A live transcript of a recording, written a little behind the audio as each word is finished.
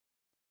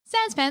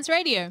Sans Pants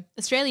Radio,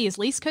 Australia's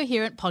least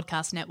coherent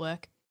podcast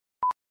network.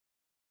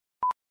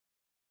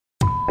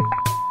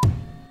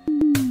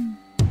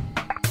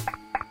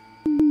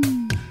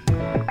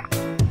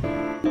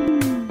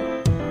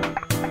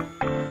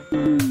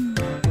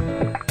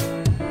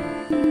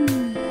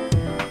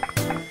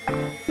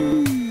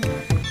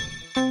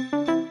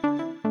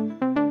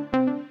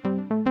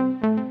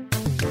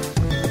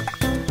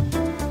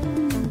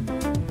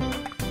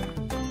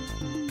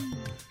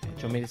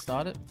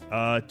 Start it?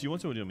 Do you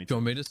want to or do you want me Do to? you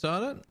want me to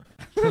start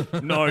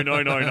it? No,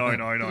 don't do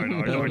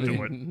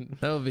it.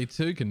 That would be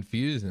too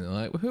confusing.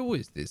 Like, who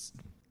is this?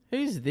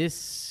 Who's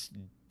this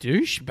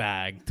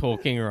douchebag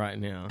talking right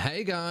now?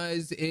 Hey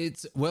guys,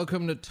 it's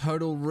welcome to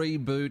Total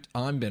Reboot.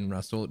 I'm Ben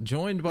Russell,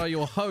 joined by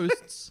your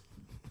hosts,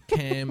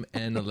 Cam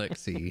and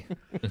Alexi.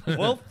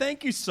 Well,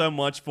 thank you so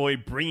much for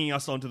bringing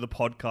us onto the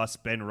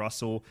podcast, Ben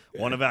Russell,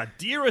 one of our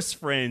dearest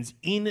friends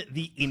in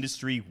the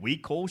industry we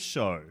call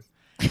show.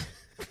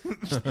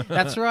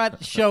 That's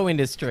right, show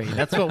industry.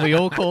 That's what we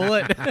all call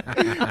it.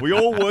 We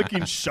all work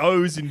in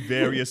shows in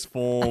various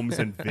forms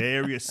and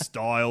various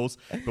styles,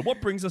 but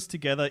what brings us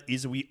together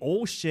is we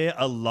all share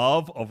a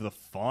love of the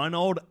fine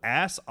old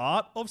ass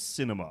art of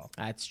cinema.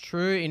 That's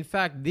true. In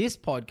fact, this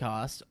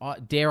podcast,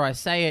 dare I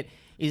say it,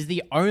 is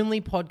the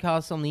only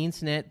podcast on the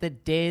internet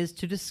that dares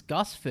to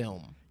discuss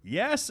film.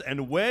 Yes,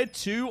 and we're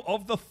two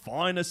of the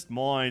finest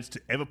minds to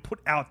ever put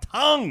our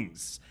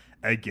tongues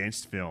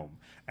against film.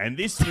 And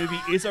this movie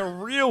is a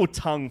real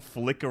tongue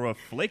flickerer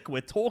flick.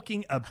 We're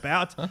talking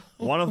about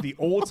one of the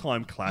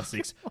all-time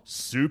classics,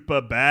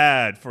 Super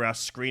Bad, for our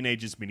Screen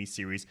Ages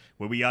miniseries,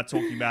 where we are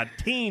talking about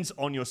teens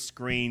on your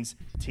screens,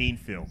 teen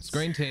films.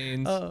 Screen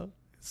teens.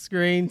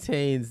 Screen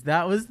teens.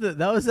 That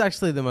was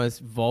actually the most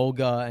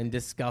vulgar and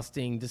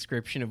disgusting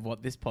description of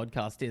what this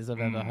podcast is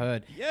I've ever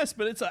heard. Yes,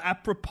 but it's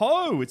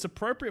apropos. It's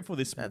appropriate for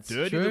this That's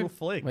dirty true. little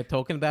flick. We're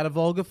talking about a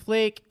vulgar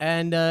flick,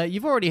 and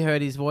you've already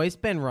heard his voice.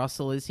 Ben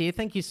Russell is here.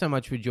 Thank you so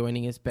much for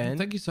joining us, Ben.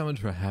 Thank you so much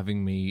for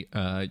having me.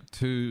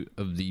 Two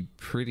of the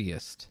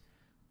prettiest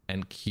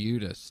and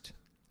cutest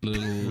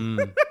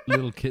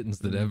little kittens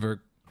that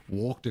ever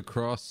walked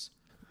across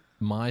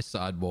my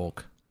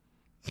sidewalk.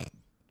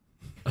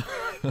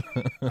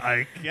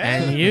 Okay.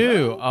 And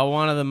you are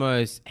one of the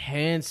most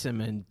handsome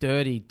and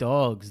dirty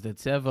dogs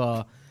that's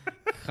ever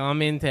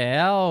come into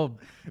our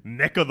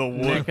Neck of the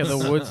woods. neck of the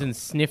woods and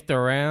sniffed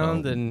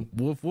around. And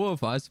Woof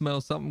woof, I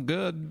smell something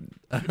good.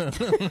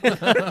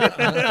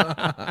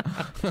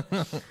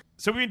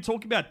 So we've been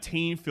talking about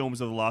teen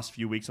films over the last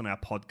few weeks on our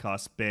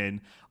podcast,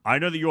 Ben. I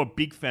know that you're a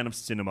big fan of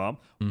cinema.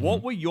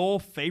 What were your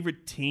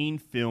favorite teen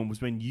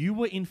films when you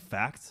were, in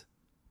fact,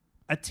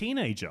 a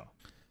teenager?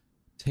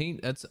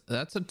 That's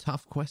a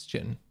tough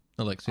question,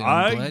 Alexi.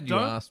 I I'm glad you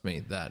don't- asked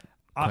me that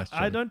question.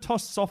 I don't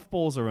toss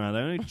softballs around.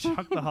 I only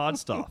chuck the hard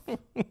stuff.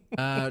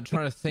 Trying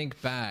to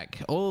think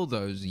back all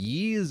those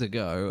years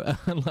ago,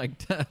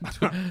 like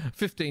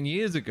 15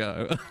 years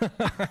ago.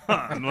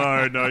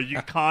 No,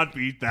 you can't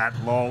be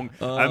that long.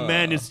 A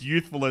man as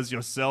youthful as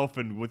yourself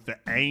and with the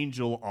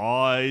angel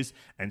eyes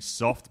and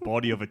soft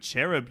body of a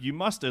cherub, you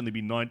must only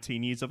be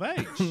 19 years of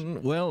age.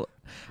 Well,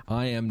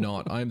 I am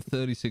not. I'm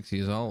 36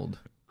 years old.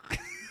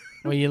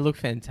 well, you look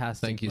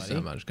fantastic. Thank you buddy.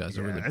 so much, guys.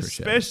 I really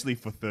appreciate it. Especially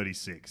for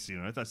 36. You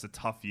know, that's a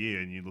tough year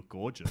and you look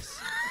gorgeous.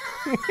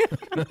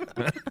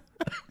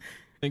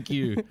 Thank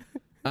you.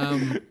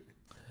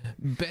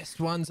 Best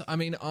ones. I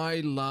mean,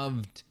 I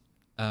loved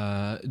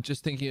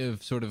just thinking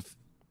of sort of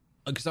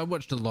because I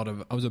watched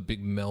I was a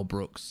big Mel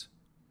Brooks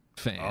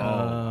fan.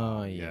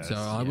 Oh, yeah. So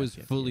I was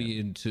fully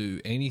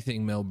into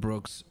anything Mel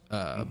Brooks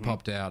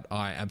popped out.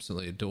 I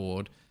absolutely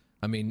adored.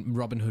 I mean,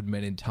 Robin Hood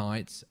Men in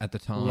Tights at the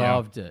time.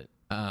 Loved it.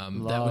 That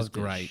was Loved it.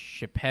 great.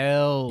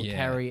 Chappelle, Yeah.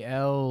 Carrie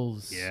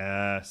Ells.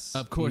 Yes.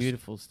 Of course,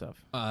 Beautiful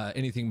stuff.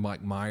 anything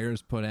Mike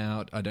Myers put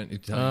out. I don't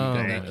need to tell Oh,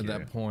 you thank at that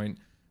you. point.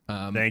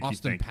 Thank you,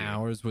 Austin thank you.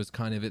 Powers was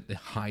kind of at the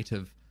height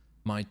of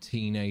my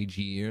teenage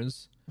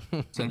years.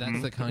 So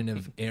that's the kind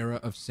of era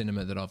of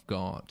cinema that I've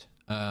got.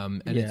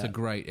 And it's Yeah. a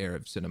great era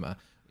of cinema.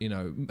 You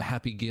know,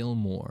 Happy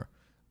Gilmore.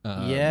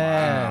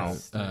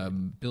 Yes.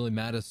 Billy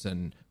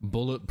Madison,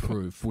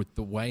 Bulletproof with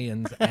the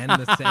Wayans and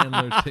the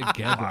Sandler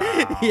together.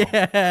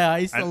 Yeah, I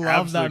used to An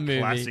love that absolute movie.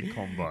 classic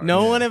combo.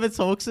 No one ever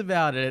talks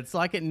about it. It's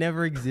like it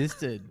never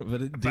existed.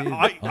 But it But did.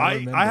 I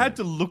remember had it.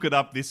 to look it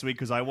up this week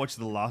because I watched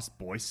The Last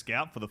Boy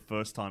Scout for the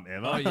first time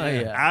ever. Oh,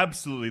 yeah. Yeah.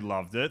 Absolutely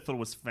loved it. Thought it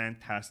was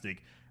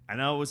fantastic.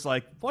 And I was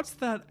like, what's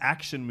that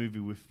action movie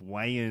with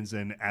Wayans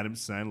and Adam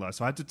Sandler?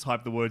 So I had to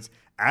type the words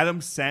Adam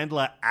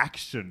Sandler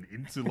action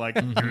into like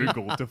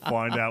Google to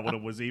find out what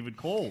it was even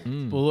called.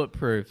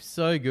 Bulletproof,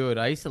 so good.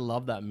 I used to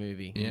love that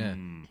movie. Yeah,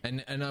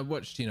 and I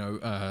watched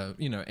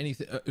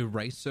anything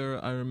Eraser.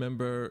 I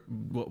remember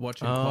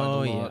watching quite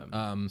Oh a yeah, lot.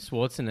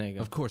 Schwarzenegger.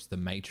 Of course, The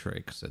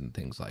Matrix and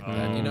things like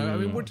that. You know, I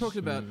mean, we're talking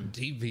about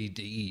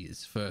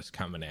DVDs first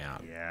coming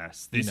out.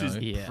 Yes, this is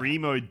Yeah.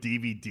 primo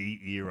DVD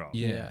era.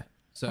 Yeah.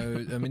 So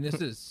I mean,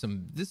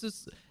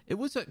 it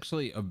was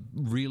actually a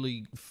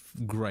really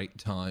great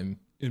time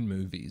in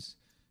movies.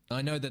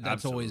 I know that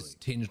that's always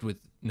Absolutely. tinged with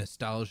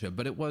nostalgia,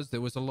 but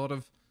there was a lot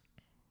of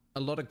a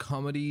lot of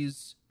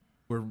comedies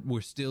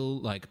were still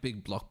like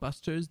big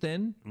blockbusters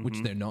then,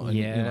 which they're not.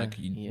 Yeah,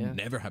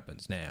 Never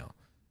happens now.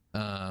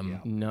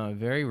 No,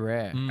 very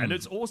rare. And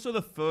it's also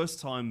the first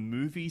time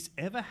movies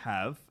ever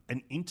have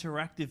an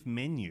interactive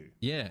menu.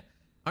 Yeah.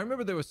 I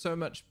remember there was so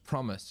much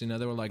promise. They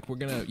were like, you're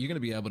gonna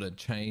be able to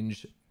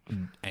change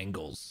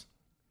angles.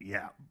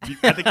 Yeah.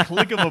 At the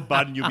click of a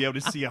button, you'll be able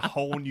to see a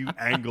whole new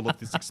angle of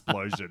this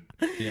explosion.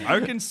 I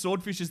reckon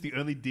Swordfish is the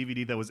only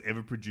DVD that was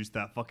ever produced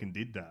that fucking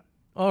did that.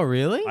 Oh,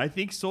 really? I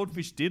think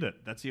Swordfish did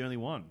it. That's the only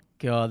one.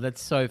 God, that's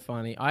so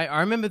funny. I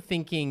remember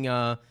thinking,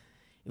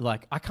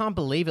 like, I can't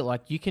believe it.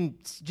 Like, you can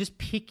just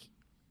pick,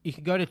 you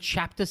can go to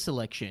chapter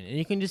selection and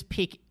you can just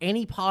pick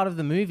any part of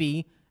the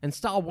movie and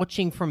start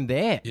watching from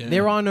there. Yeah.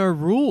 There are no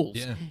rules.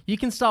 Yeah. You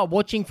can start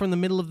watching from the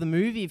middle of the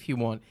movie if you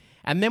want.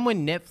 And then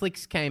when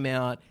Netflix came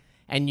out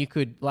and you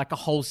could, like, a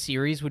whole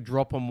series would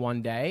drop on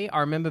one day, I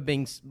remember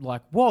being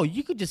like, whoa,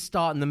 you could just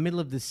start in the middle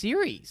of the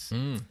series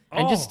and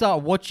just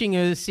start watching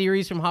a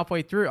series from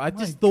halfway through. I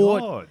just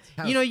thought,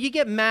 God. you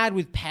get mad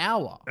with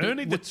power.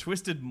 Only the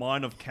twisted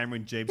mind of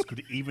Cameron James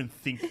could even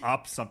think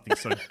up something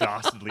so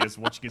dastardly as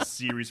watching a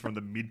series from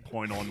the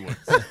midpoint onwards.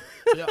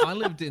 Yeah, I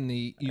lived in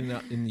the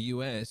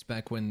US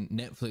back when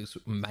Netflix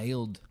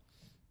mailed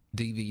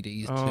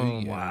DVDs to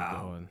you.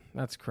 God.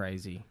 That's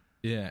crazy.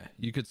 Yeah,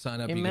 you could sign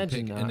up, you could Imagine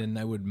pick, that. and then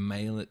they would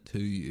mail it to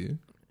you.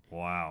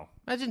 Wow.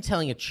 Imagine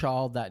telling a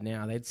child that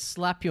now. They'd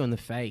slap you in the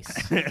face.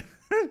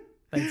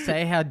 They'd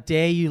say, how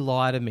dare you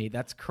lie to me?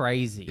 That's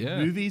crazy. Yeah.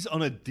 Movies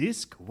on a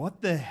disc?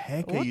 What the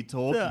heck are What you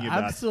talking the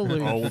about,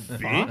 absolute old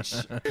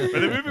bitch? But the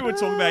movie we're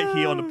talking about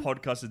here on the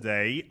podcast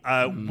today,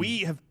 we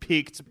have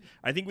picked,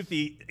 I think with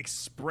the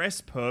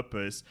express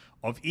purpose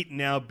of it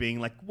now being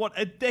like, what,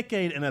 a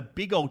decade and a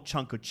big old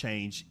chunk of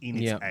change in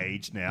its Yep.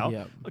 age now.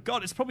 Yep. But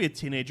God, it's probably a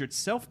teenager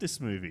itself, this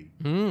movie.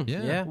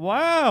 Yeah.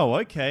 Wow,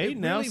 okay. It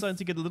Now really starting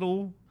to get a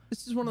little...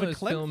 This is one of The those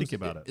clever films think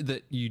about it.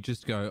 that you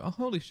just go, oh,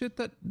 holy shit,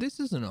 this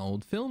is an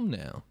old film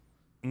now.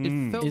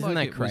 It felt Isn't like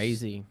that it was-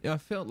 crazy? I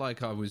felt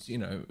like I was,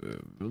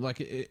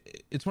 like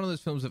it's one of those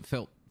films that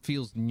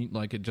feels new,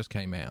 like it just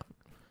came out.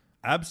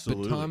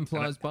 Absolutely. But time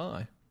flies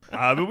by.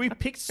 But we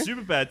picked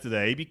Superbad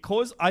today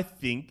because I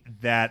think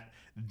that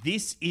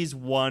this is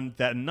one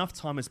that enough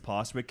time has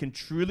passed where it can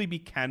truly be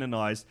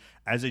canonized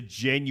as a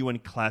genuine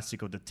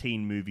classic of the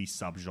teen movie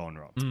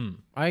subgenre.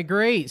 I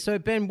agree. So,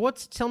 Ben,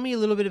 tell me a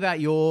little bit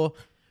about your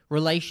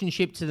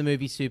relationship to the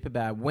movie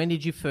Superbad. When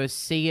did you first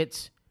see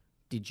it?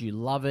 Did you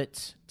love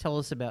it? Tell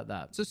us about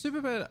that. So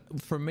Superbad,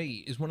 for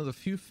me, is one of the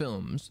few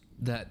films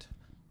that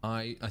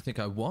I think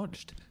I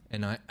watched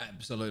and I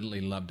absolutely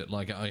loved it.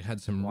 Like, I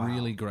had some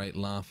really great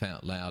laugh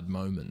out loud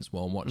moments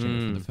while watching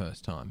it for the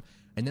first time.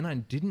 And then I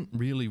didn't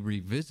really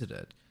revisit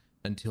it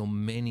until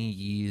many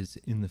years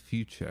in the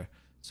future.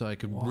 So I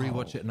could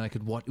rewatch it and I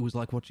could watch. It was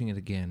like watching it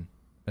again.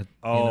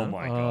 Oh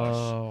my gosh.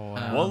 Oh,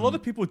 wow. Well, a lot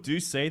of people do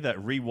say that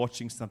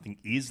rewatching something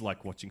is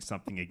like watching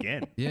something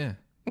again. Yeah.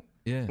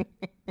 Yeah.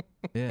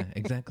 Yeah,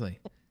 exactly.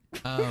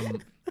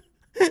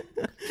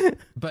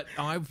 But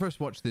I first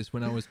watched this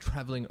when I was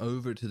traveling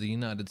over to the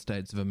United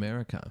States of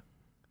America,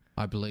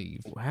 I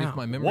believe. Wow. If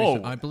my memory,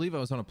 Whoa. I believe I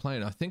was on a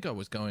plane. I think I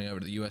was going over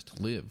to the US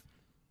to live.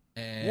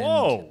 And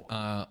Whoa.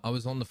 I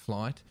was on the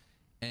flight,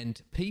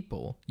 and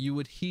people you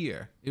would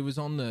hear. It was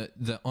on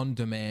the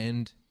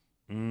on-demand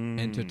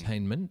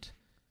entertainment.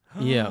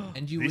 Yeah.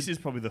 And you This would, is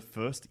probably the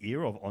first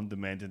era of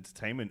on-demand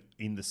entertainment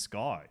in the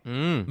sky.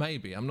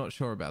 maybe. I'm not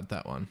sure about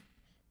that one.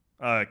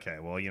 Okay,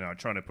 well,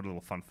 trying to put a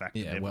little fun fact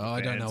in Yeah, there. well, for the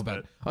I don't know fans,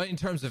 about but- in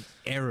terms of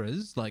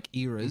eras, like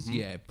eras.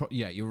 Yeah,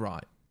 you're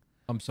right.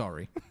 I'm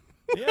sorry.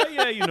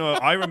 Yeah,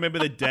 I remember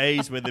the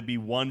days where there'd be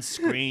one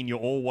screen, you're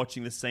all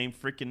watching the same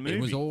freaking movie.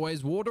 It was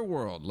always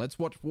Waterworld. Let's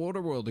watch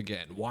Waterworld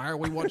again. Why are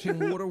we watching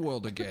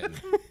Waterworld again?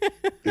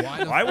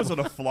 Why the I was on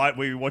a flight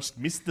where we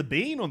watched Mr.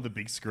 Bean on the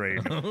big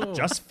screen.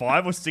 Just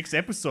 5 or 6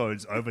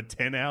 episodes over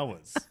 10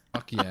 hours.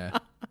 fuck yeah?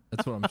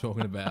 That's what I'm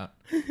talking about.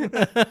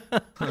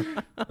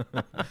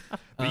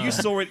 But you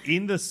saw it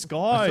in the sky,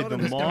 I saw it the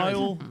in the sky.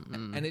 mile.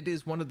 And it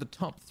is one of the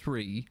top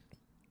 3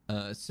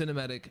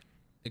 cinematic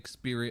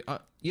experience.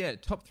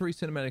 Top 3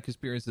 cinematic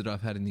experiences that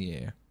I've had in the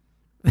air.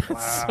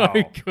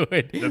 So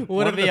good.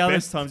 One of the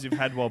best times you've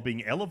had while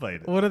being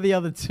elevated. What are the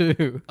other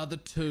two? Other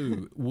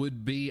 2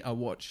 would be I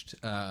watched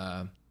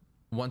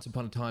Once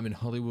Upon a Time in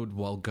Hollywood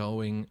while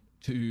going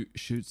to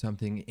shoot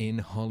something in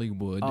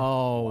Hollywood.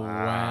 Oh,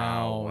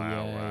 wow.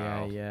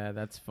 wow. Yeah.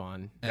 That's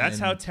fun. That's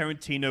And how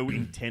Tarantino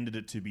intended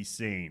it to be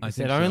seen. I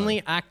Said think so.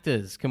 only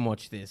actors can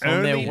watch this on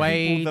Only their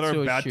way people that are to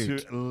a about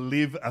shoot. to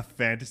live a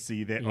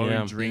fantasy, their Yeah.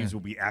 own dreams Yeah.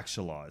 will be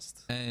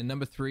actualized. And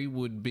number 3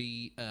 would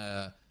be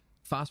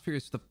Fast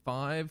Furious the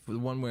 5, the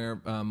one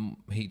where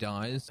he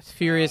dies.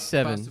 Furious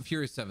 7.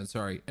 Furious 7,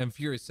 sorry. And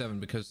Furious 7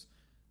 because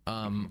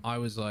I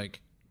was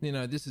like,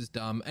 this is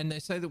dumb. And they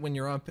say that when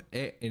you're up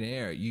in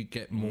air, you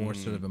get more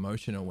sort of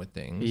emotional with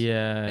things.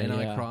 Yeah, And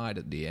yeah. I cried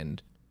at the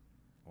end.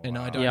 And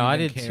I don't Yeah, I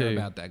even did care too.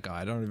 about that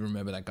guy. I don't even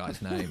remember that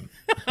guy's name.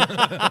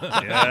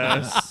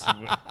 Yes.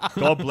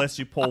 God bless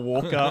you, Paul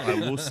Walker. I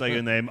will say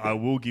your name. I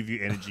will give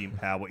you energy and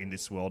power in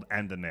this world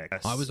and the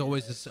next. I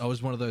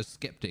was one of those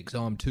skeptics.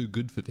 Oh, I'm too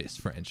good for this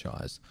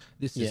franchise.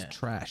 This is Yeah.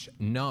 trash.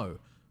 No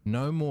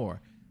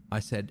more. I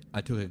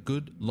took a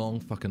good long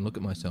fucking look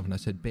at myself and I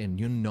said, Ben,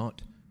 you're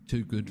not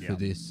too good for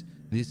this.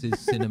 This is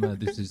cinema.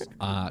 This is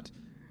art,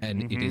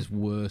 and it is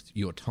worth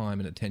your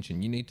time and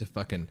attention. You need to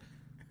fucking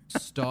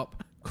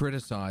stop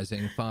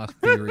criticizing Fast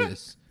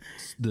Furious,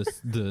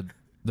 the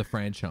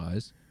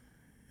franchise.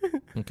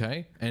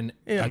 Okay, and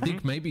I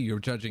think maybe you're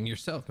judging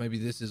yourself. Maybe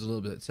this is a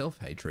little bit of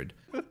self-hatred.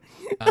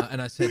 And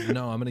I said,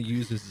 no, I'm going to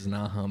use this as an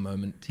aha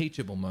moment,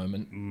 teachable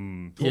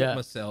moment. Taught Yeah.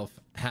 myself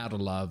how to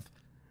love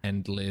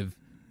and live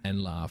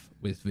and laugh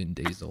with Vin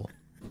Diesel.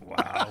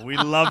 Wow, we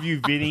love you,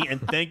 Vinny, and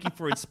thank you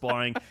for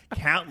inspiring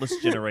countless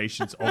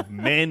generations of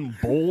men,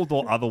 bald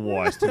or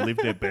otherwise, to live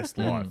their best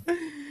life.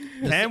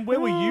 Cam, where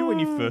were you when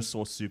you first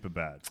saw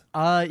Superbad?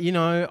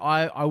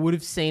 I would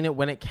have seen it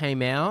when it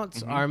came out.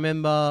 Mm-hmm. I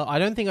remember, I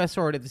don't think I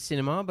saw it at the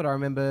cinema, but I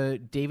remember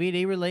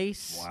DVD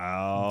release.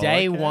 Wow.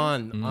 Day okay.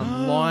 one,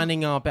 I'm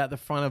lining up at the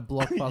front of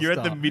Blockbuster. You're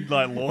at the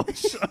midnight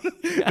launch.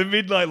 The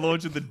midnight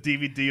launch of the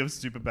DVD of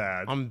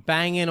Superbad. I'm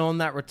banging on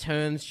that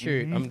returns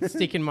chute. I'm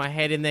sticking my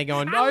head in there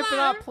going, open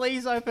up,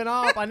 please open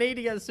up. I need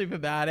to get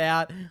Superbad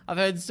out. I've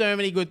heard so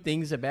many good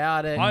things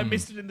about it. I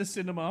missed it in the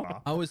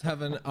cinema. I was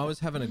having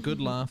a good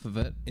laugh of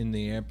it in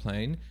the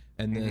airplane,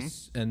 and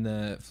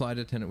the flight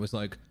attendant was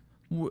like,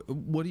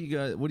 "What are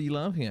you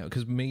laughing at?"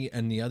 Because me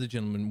and the other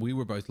gentleman, we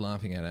were both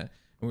laughing at it,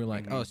 and we were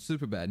like, "Oh,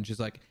 Superbad," and she's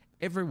like,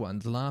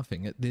 "Everyone's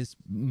laughing at this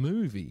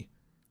movie,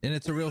 and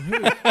it's a real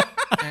hoot."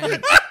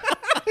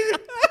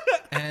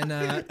 and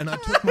I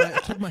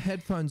took my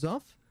headphones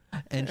off.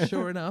 And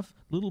sure enough,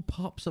 little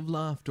pops of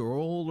laughter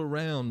all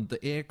around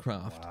the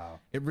aircraft. Wow.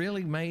 It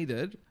really made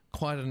it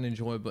quite an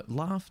enjoyable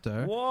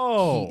laughter.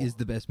 Whoa. Is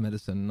the best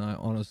medicine, and I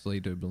honestly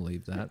do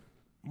believe that.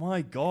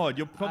 My God,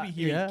 you're probably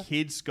hearing yeah.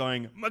 kids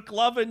going,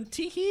 McLovin,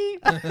 teehee.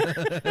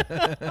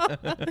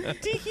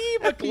 Teehee,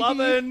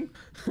 McLovin.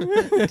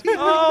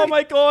 Oh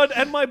my God,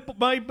 and my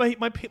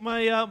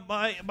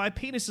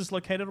penis is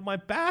located on my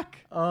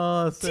back.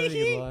 Oh, so many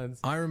Tee-hee. good lines.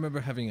 I remember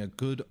having a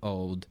good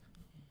old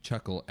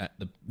chuckle at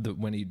the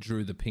when he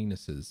drew the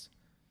penises.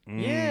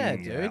 Yeah,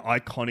 dude. Yeah,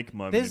 iconic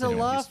moment There's in a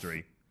film laugh.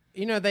 history.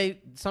 You know, they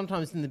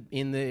sometimes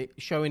in the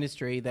show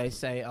industry they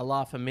say a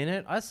laugh a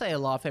minute. I say a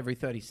laugh every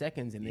 30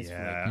 seconds in this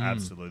Yeah, flick.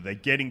 absolutely. They're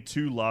getting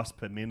 2 laughs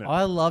per minute.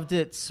 I loved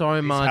it so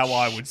Is much. how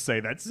I would say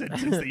that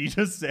sentence that you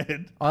just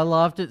said. I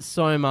loved it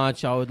so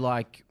much. I would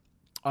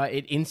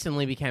it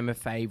instantly became a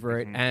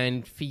favorite.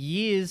 And for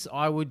years,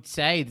 I would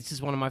say this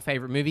is one of my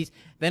favorite movies.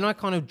 Then I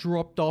kind of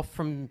dropped off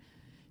from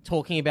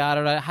talking about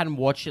it. I hadn't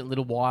watched it in a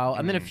little while.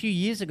 And then a few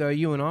years ago,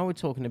 you and I were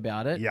talking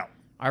about it. Yeah.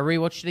 I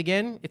rewatched it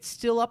again. It's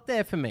still up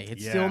there for me.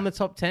 It's still Yeah. in the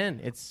top 10.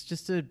 It's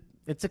just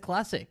it's a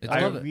classic. It's I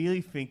I love it.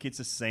 really think it's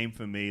the same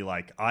for me.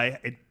 Like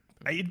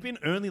it'd been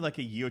only like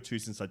a year or two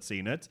since I'd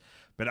seen it,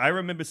 but I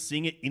remember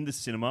seeing it in the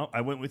cinema. I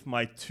went with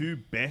my 2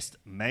 best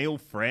male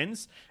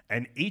friends,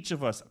 and each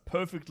of us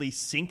perfectly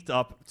synced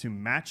up to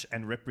match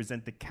and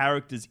represent the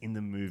characters in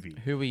the movie.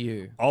 Who were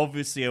you?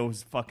 Obviously, I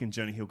was fucking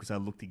Jonah Hill because I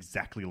looked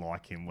exactly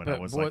like him when I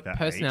was like that age.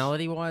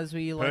 Personality-wise, were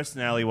you like...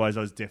 Personality-wise,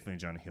 I was definitely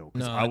Jonah Hill.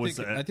 'Cause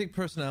No, I think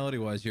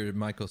personality-wise, you're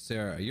Michael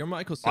Cera. You're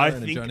Michael Cera in a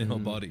think- Johnny Hill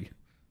body.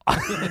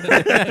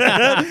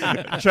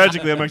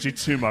 Tragically, I'm actually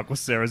 2 Michael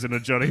Ceras in a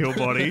Jonah Hill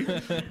body.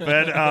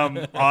 But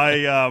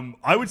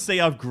I would say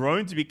I've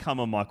grown to become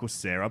a Michael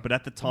Cera, but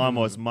at the time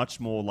I was much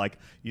more like,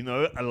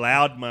 a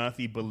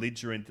loudmouthy,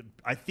 belligerent.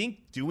 I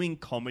think doing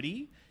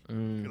comedy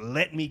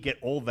let me get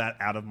all that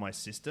out of my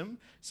system,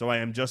 so I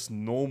am just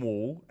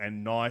normal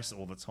and nice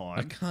all the time.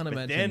 I can't But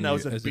imagine then you I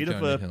was a as bit a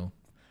of Jonah a Hill.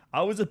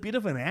 I was a bit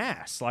of an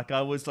ass. Like,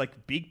 I was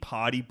like big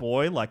party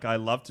boy. Like, I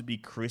loved to be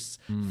Chris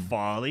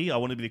Farley. I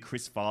wanted to be the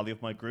Chris Farley of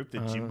my group, the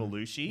Jim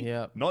Belushi.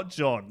 yeah. Not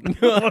John.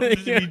 I wanted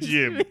to be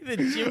Jim. The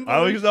Jim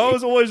I was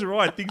always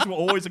right. Things were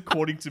always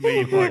according to me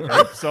in my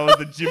group. So I was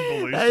the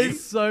Jim That Belushi.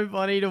 is so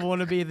funny to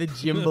want to be the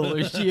Jim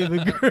Belushi of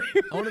a group.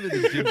 I want to be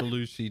the Jim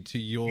Belushi to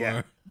your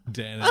Yeah.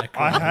 Dan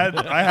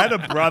Aykroyd. I had a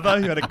brother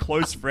who had a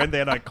close friend. They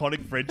had an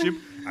iconic friendship,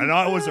 and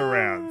I was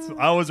around.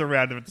 I was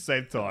around them at the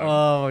same time.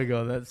 Oh my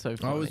god, that's so I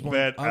funny.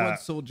 But,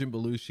 once saw Jim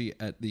Belushi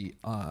at the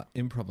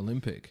Improv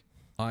Olympic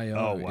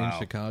IO wow. in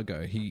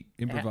Chicago. He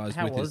improvised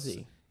how with was his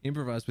he?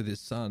 improvised with his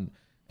son,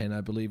 and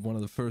I believe one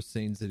of the first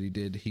scenes that he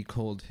did, he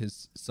called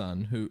his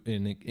son, who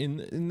in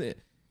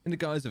the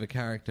guise of a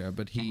character,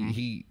 but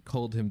he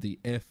called him the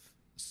F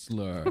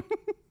slur.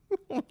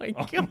 Oh my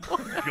god.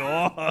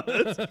 God,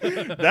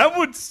 that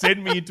would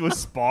send me into a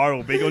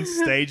spiral. Being on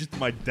stage with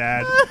my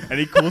dad, and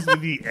he calls me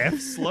the F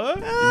slur.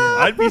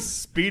 I'd be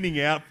spinning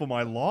out for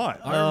my life.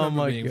 I remember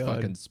my being God.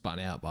 fucking spun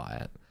out by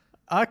it.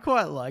 I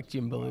quite like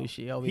Jim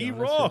Belushi. I'll be He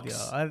honest rocks. with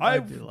you. I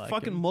I've do like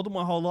fucking him. modeled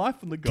my whole life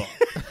on the guy.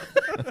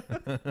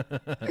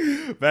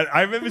 But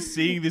I remember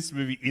seeing this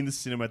movie in the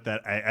cinema at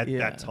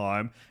that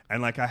time,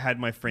 and like I had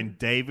my friend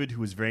David,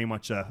 who was very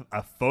much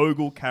a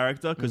Fogel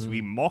character because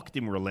we mocked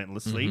him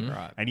relentlessly,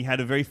 Right. and he had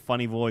a very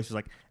funny voice. He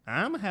was like,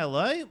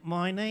 hello,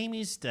 my name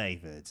is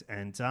David,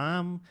 and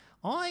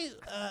I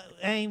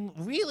am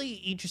really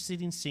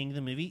interested in seeing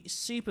the movie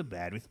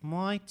Superbad with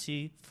my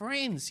two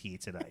friends here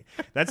today.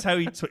 That's how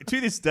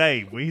to this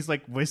day, he's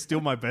like, we're still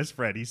my best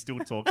friend. He still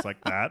talks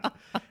like that.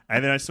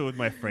 And then I saw with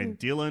my friend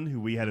Dylan, who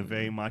we had a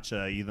very much,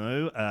 a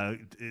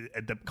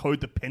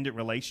codependent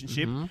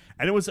relationship.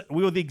 And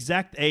we were the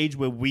exact age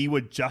where we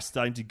were just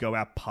starting to go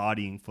out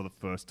partying for the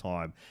first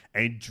time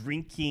and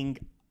drinking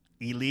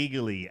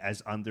illegally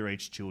as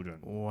underage children.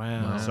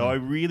 Wow. So I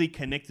really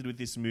connected with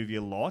this movie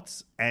a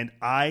lot. And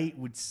I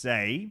would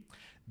say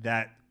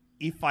that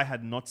if I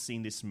had not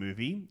seen this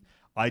movie,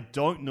 I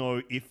don't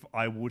know if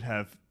I would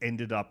have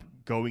ended up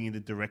going in the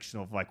direction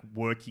of like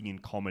working in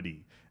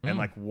comedy and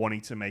like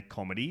wanting to make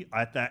comedy.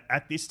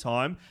 At this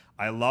time,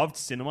 I loved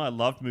cinema, I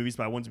loved movies,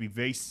 but I wanted to be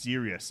very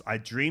serious. I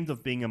dreamed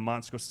of being a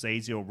Martin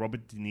Scorsese or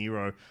Robert De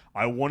Niro.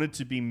 I wanted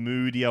to be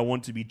moody, I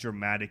wanted to be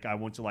dramatic, I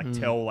wanted to like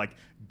tell like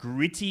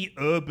gritty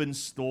urban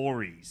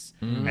stories.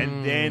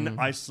 And then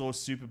I saw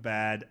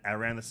Superbad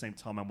around the same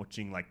time I'm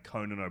watching like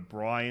Conan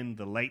O'Brien,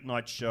 The Late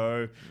Night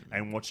Show,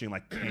 and watching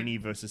like Penny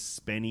versus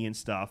Spenny and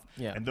stuff.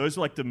 Yeah. And those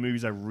are like the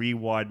movies I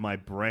rewired my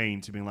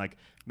brain to being like,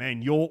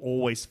 man, you're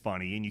always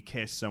funny and you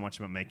care so much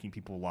about making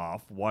people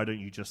laugh. Why don't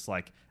you just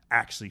like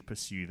actually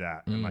pursue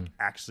that and like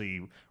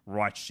actually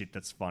write shit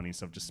that's funny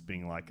instead of just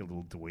being like a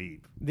little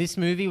dweeb? This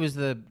movie was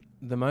the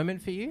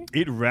moment for you?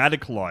 It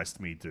radicalized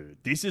me, dude.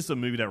 This is a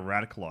movie that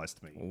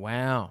radicalized me.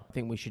 Wow. I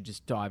think we should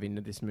just dive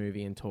into this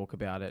movie and talk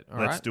about it. All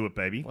Let's right? do it,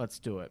 baby. Let's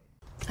do it.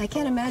 I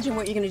can't imagine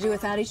what you're going to do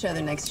without each other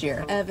next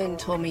year. Evan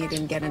told me you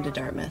didn't get into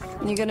Dartmouth.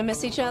 You going to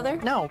miss each other?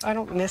 No, I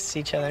don't miss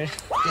each other.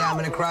 Yeah, I'm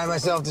gonna cry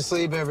myself to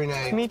sleep every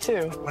night. Me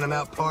too. When I'm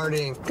out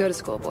partying. Go to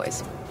school,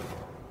 boys.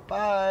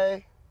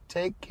 Bye.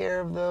 Take care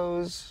of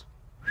those.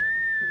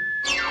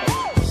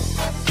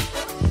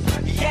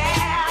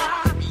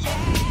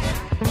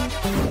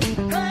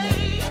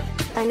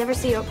 I never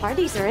see you at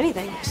parties or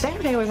anything.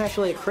 Saturday was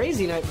actually a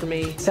crazy night for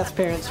me. Seth's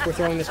parents were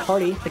throwing this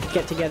party, like a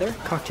get-together,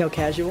 cocktail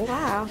casual.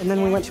 Wow. And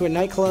then we went to a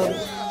nightclub.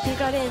 You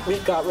got in. We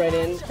got right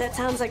in. That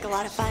sounds like a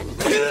lot of fun.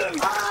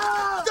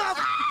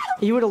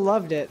 You would have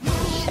loved it.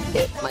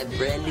 My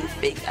brand new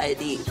fake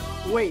ID.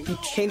 Wait, you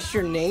changed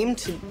your name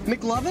to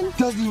McLovin?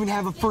 Doesn't even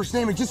have a first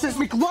name, it just says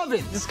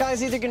McLovin. This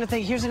guy's either gonna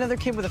think, here's another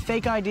kid with a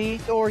fake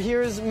ID, or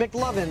here's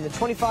McLovin, the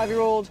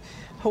 25-year-old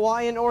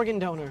Hawaiian organ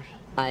donor.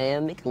 I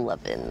am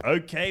McLovin.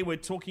 Okay, we're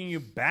talking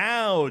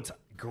about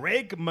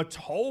Greg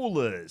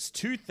Matola's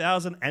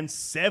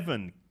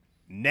 2007,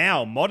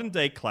 now modern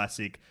day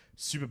classic,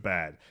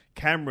 Superbad.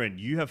 Cameron,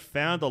 you have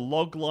found a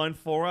log line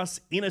for us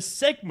in a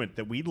segment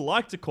that we'd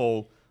like to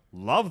call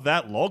Love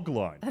That Log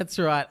Line. That's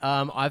right.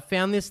 I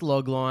found this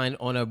log line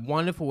on a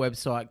wonderful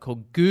website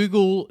called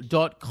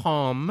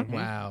google.com.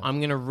 Wow. I'm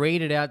going to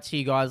read it out to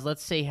you guys.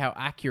 Let's see how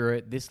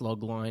accurate this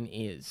log line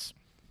is.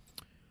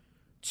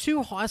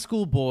 Two high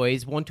school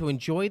boys want to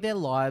enjoy their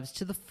lives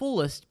to the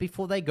fullest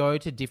before they go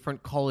to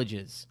different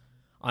colleges.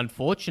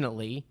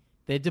 Unfortunately,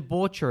 their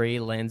debauchery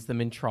lands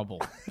them in trouble.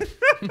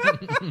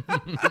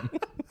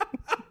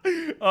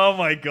 Oh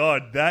my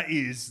god, that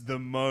is the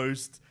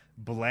most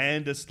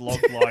blandest log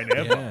line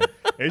ever. Yeah.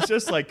 It's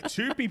just like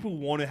two people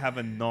want to have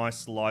a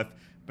nice life,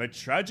 but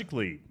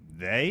tragically,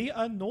 they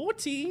are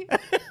naughty.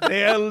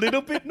 They're a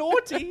little bit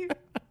naughty.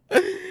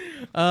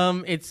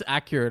 It's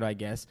accurate, I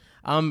guess.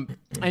 And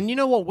you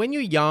know what? When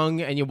you're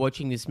young and you're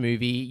watching this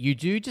movie, you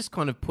do just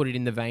kind of put it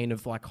in the vein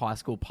of like high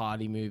school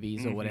party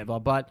movies or whatever.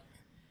 But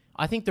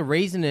I think the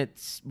reason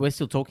we're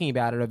still talking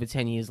about it over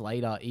 10 years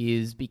later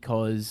is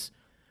because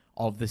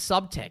of the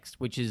subtext,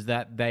 which is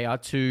that they are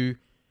two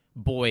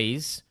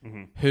boys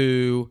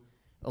who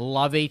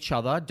love each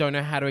other, don't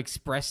know how to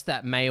express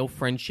that male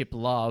friendship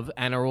love,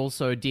 and are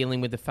also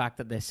dealing with the fact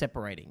that they're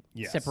separating.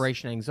 Yes.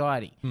 Separation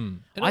anxiety.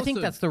 And I think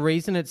also- that's the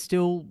reason it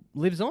still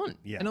lives on.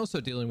 Yeah. And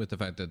also dealing with the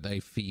fact that they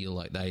feel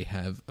like they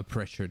have a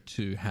pressure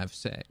to have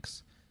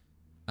sex.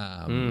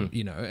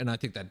 You know, and I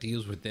think that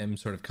deals with them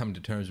sort of coming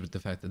to terms with the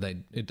fact that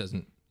it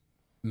doesn't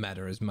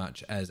matter as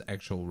much as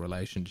actual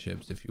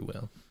relationships, if you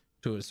will,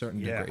 to a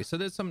certain Yeah. degree. So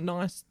there's some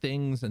nice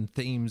things and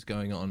themes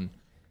going on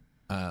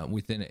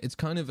within it. It's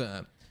kind of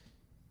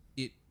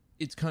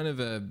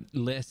a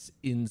less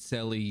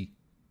incel-y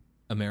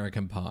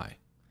American Pie.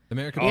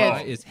 American Yeah.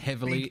 Pie is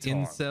heavily Big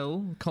time.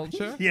 incel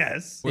culture.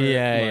 Yes.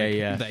 Where,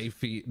 Yeah. They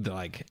feel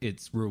like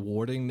it's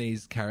rewarding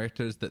these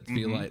characters that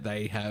feel like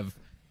they have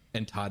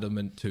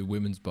entitlement to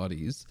women's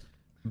bodies,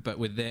 but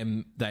with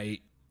them,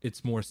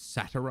 it's more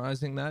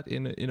satirizing that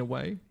in a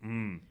way.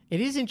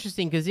 It is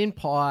interesting because in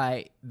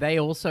Pi, they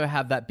also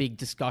have that big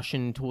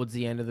discussion towards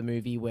the end of the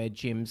movie where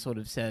Jim sort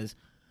of says,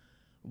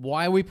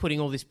 why are we putting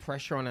all this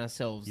pressure on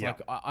ourselves? Yeah.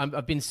 Like,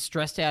 I've been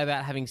stressed out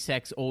about having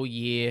sex all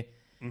year.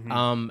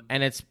 And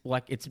it's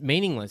like, it's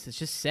meaningless. It's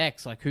just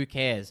sex. Like, who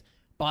cares?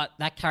 But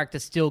that character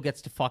still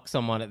gets to fuck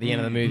someone at the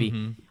end of the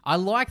movie. I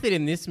like that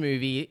in this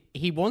movie,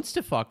 he wants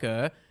to fuck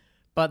her,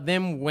 but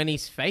then when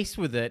he's faced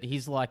with it,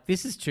 he's like,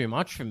 this is too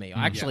much for me.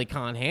 I actually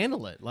can't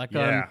handle it. Like,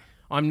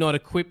 I'm not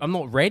equipped. I'm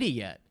not ready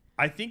yet.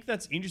 I think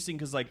that's interesting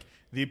because, like,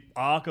 the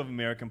arc of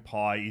American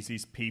Pie is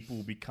these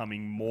people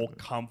becoming more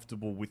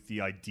comfortable with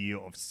the idea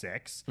of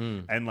sex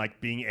and, like,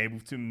 being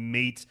able to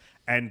meet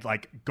and,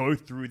 like, go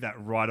through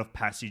that rite of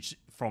passage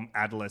from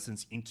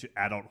adolescence into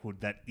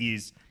adulthood that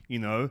is, you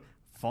know,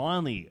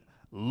 finally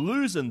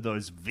losing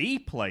those V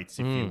plates,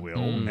 if you will,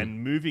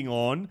 and moving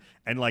on,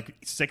 and like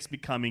sex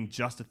becoming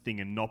just a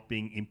thing and not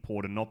being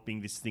important, not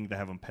being this thing they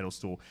have on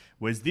pedestal.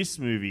 Whereas this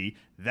movie,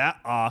 that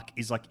arc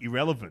is like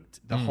irrelevant.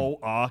 The whole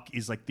arc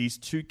is like these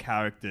two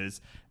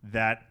characters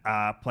that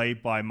are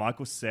played by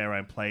Michael Cera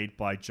and played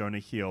by Jonah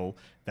Hill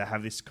that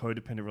have this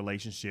codependent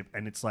relationship,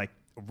 and it's like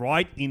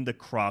right in the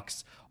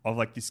crux of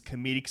like this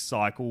comedic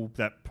cycle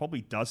that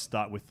probably does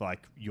start with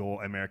like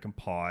your American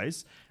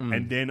Pies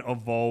and then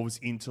evolves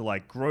into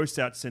like gross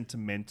out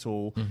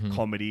sentimental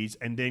comedies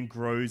and then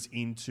grows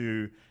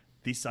into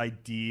this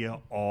idea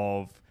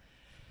of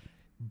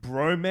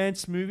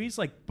bromance movies,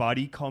 like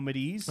buddy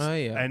comedies,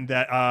 and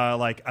that are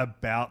like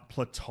about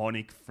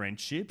platonic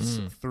friendships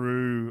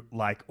through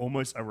like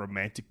almost a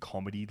romantic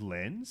comedy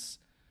lens.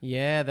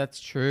 Yeah,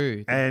 that's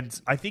true. And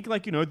I think,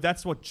 like, you know,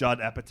 that's what Judd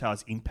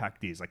Apatow's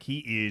impact is. Like, he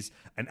is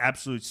an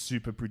absolute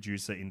super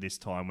producer in this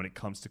time when it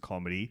comes to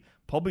comedy.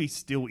 Probably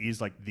still is,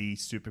 like, the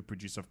super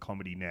producer of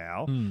comedy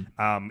now.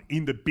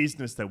 In the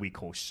business that we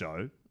call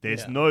show.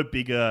 There's no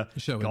bigger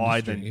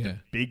guy than the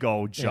big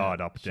old Judd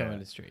up there. Show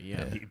industry,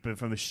 But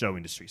from the show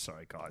industry,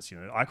 sorry, guys.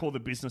 You know, I call the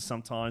business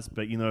sometimes,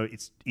 but, you know,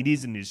 it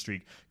is an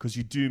industry because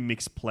you do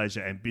mix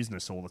pleasure and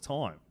business all the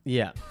time.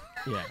 Yeah.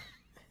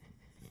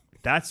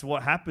 That's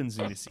what happens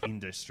in this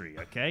industry,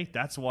 okay?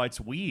 That's why it's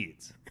weird.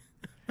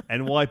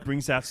 And why it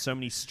brings out so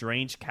many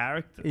strange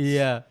characters.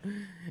 Yeah.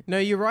 No,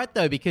 you're right,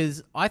 though,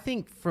 because I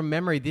think from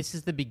memory, this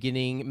is the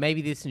beginning.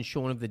 Maybe this and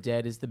Shaun of the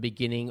Dead is the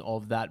beginning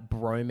of that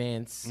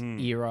bromance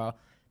era.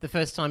 The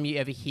first time you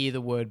ever hear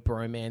the word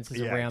bromance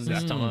is around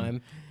this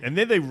time. And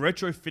then they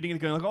retrofitting it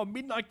going like, oh,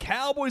 Midnight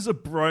Cowboy's a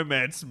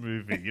bromance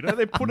movie. You know,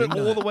 they put it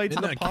all the way to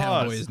the Midnight past.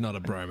 Cowboy is not a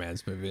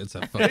bromance movie. It's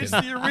a fucking It's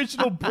the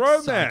original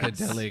bromance.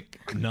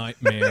 psychedelic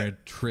nightmare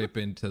trip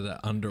into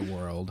the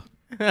underworld.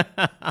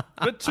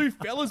 But two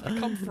fellas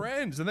become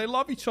friends and they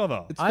love each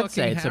other. It's I'd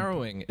say fucking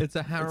harrowing. It's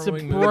a harrowing It's a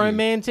movie.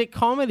 bromantic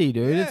comedy,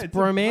 dude. Yeah, it's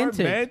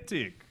bromantic.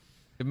 romantic.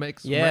 It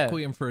makes Yeah.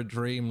 Requiem for a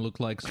Dream look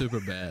like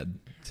Superbad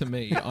to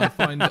me. I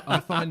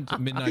find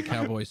Midnight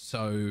Cowboy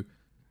so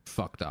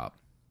fucked up.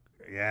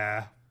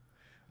 Yeah,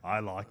 I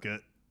like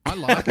it. I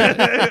like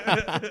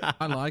it.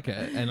 I like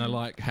it, and I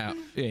like how,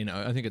 you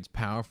know, I think it's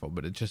powerful,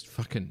 but it just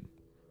fucking.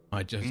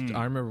 I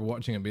remember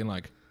watching it being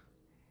like,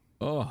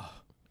 oh,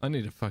 I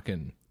need to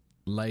fucking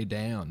lay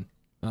down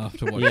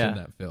after watching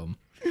that film.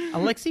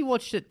 Alexi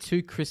watched it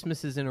 2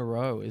 Christmases in a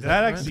row. Is that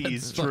That right? actually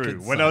is That's true.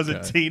 fucking When I was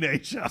a psycho.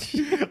 teenager,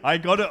 I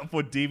got it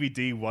for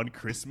DVD one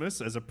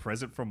Christmas as a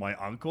present from my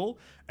uncle.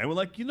 And we're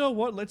like, you know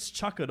what? Let's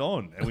chuck it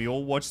on. And we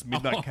all watched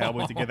Midnight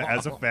Cowboy together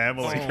as a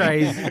family.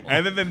 Crazy.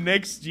 And then the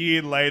next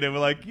year later, we're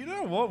like, you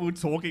know what? We're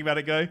talking about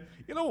it going,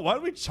 you know what? Why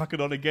don't we chuck it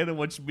on again and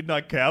watch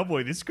Midnight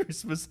Cowboy this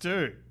Christmas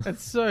too?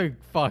 That's so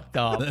fucked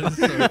up. That is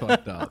so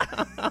fucked up.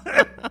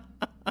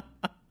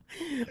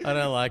 I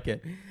don't like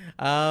it.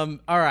 All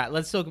right,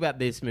 let's talk about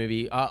this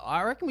movie.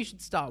 I reckon we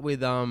should start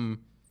with.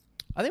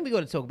 I think we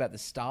got to talk about the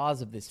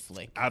stars of this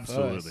flick.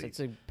 Absolutely. First. It's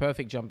a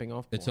perfect jumping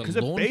off point. It's a 'Cause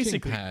it launching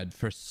basically- pad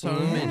for so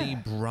many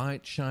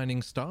bright,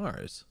 shining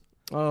stars.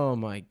 Oh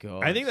my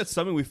god! I think that's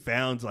something we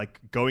found, like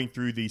going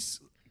through these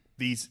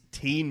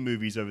teen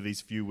movies over these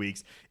few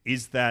weeks,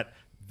 is that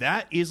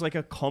is like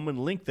a common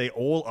link. They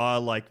all are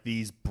like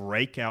these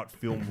breakout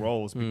film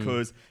roles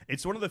because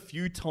it's one of the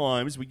few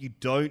times where you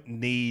don't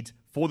need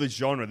for the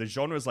genre. The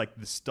genre is like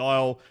the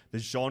style. The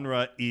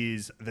genre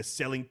is the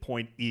selling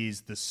point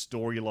is the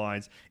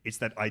storylines. It's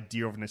that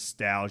idea of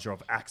nostalgia,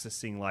 of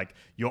accessing like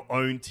your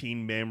own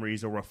teen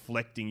memories or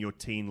reflecting your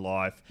teen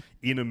life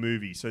in a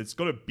movie. So it's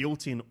got a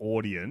built-in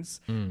audience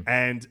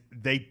and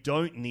they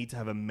don't need to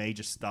have a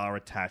major star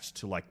attached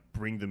to like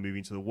bring the movie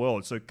into the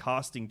world. So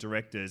casting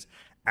directors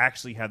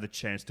actually have the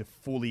chance to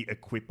fully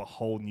equip a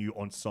whole new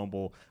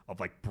ensemble of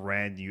like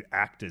brand new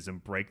actors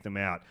and break them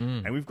out.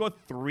 And we've got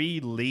 3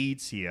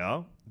 leads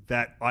here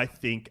that I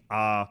think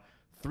are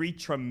 3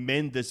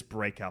 tremendous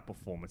breakout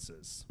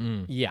performances.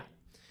 Yeah.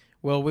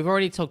 Well, we've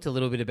already talked a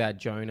little bit about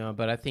Jonah,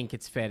 but I think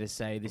it's fair to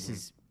say this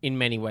is in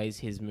many ways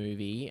his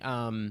movie.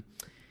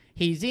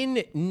 He's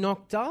in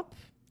Knocked Up.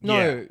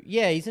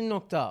 He's in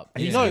Knocked Up.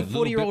 He's No, a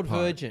little 40-Year-Old bit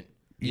part. Virgin.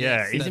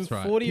 Yeah, He's that's in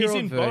right. 40-Year-Old He's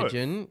in both.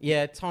 Virgin.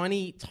 Yeah,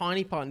 tiny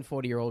part in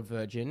 40-Year-Old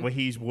Virgin. Where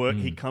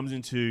he comes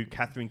into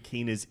Catherine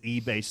Keener's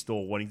eBay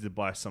store wanting to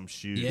buy some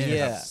shoes.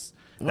 Yeah. That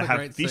What a have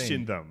great fish scene.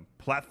 in them.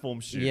 platform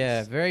shoes.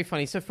 Yeah, very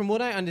funny. So from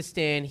what I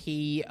understand,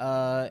 his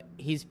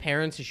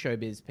parents are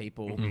showbiz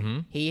people. Mm-hmm.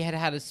 He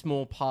had a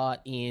small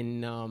part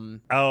in.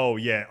 Oh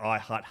yeah, I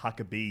Heart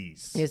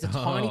Huckabees. He has a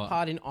tiny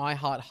part in I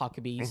Heart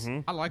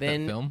Huckabees. I like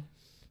Then- that film.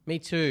 Me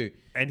too.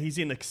 And he's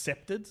in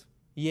Accepted.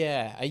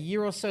 Yeah, a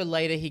year or so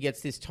later, he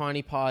gets this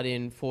tiny part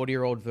in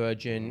 40-Year-Old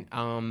Virgin.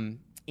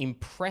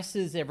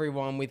 Impresses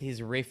everyone with his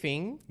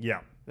riffing.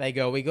 Yeah. They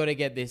go, we got to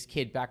get this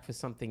kid back for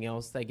something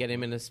else. They get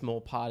him in a small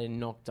part in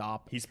Knocked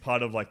Up. He's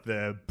part of like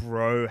the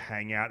bro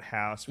hangout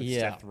house with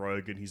Yeah. Seth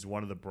Rogen. He's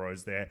one of the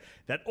bros there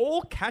that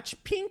all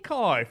catch pink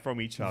eye from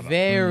each other.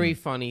 Very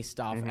funny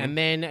stuff. And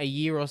then a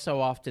year or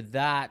so after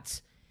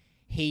that,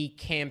 he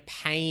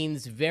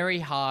campaigns very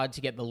hard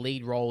to get the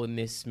lead role in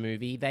this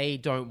movie. They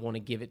don't want to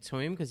give it to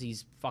him because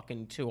he's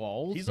fucking too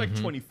old. He's like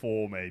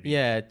 24 maybe.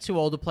 Yeah, too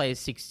old to play a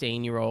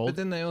 16-year-old. But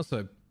then they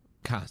also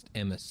cast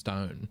Emma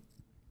Stone.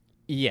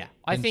 Yeah,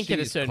 I And think she at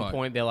a is certain quite-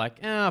 point they're like,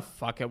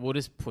 fuck it, we'll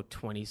just put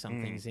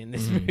 20-somethings in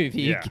this movie.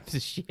 Yeah. Who gives a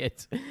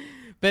shit?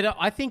 But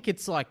I think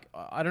it's like,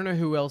 I don't know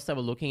who else they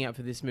were looking at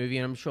for this movie,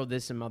 and I'm sure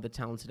there's some other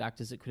talented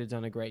actors that could have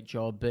done a great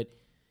job, but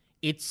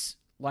it's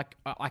like,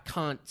 I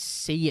can't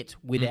see it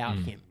without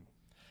him.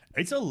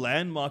 It's a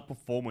landmark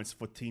performance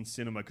for teen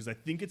cinema because I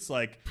think it's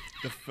like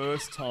the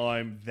first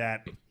time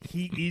that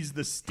he is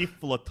the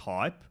Stifler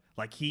type.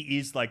 Like he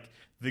is like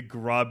the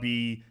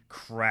grubby,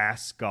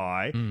 crass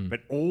guy, but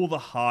all the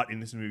heart in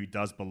this movie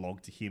does belong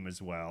to him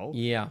as well.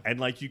 Yeah. And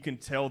like you can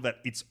tell that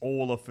it's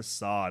all a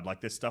facade. Like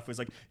there's stuff where it's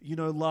like,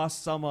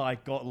 last summer I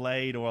got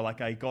laid or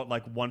like I got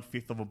like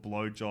 1/5 of a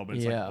blowjob. And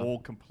it's Yeah. like all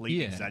complete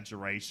Yeah.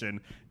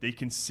 exaggeration that you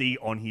can see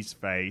on his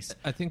face.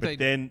 I think but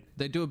then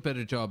they do a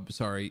better job,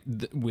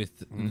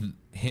 with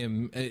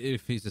him,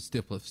 if he's a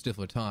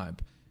Stifler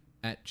type,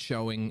 at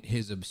showing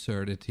his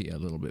absurdity a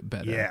little bit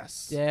better.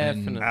 yes.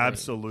 Definitely.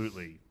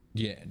 Absolutely.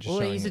 Yeah. Just Well,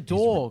 showing he's a it-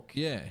 dork.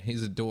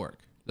 He's a dork.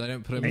 They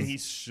don't put him And as...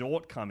 his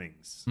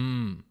shortcomings.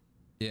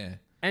 Yeah.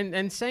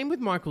 And same with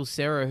Michael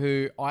Cera,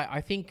 who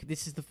I think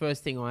this is the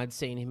first thing I'd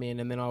seen him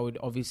in, and then I would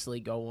obviously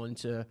go on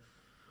to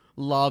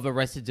love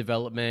Arrested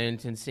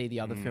Development and see the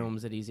other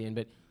films that he's in.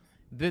 But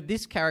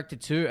this character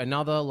too,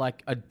 another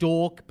like a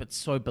dork, but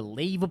so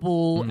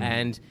believable,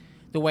 and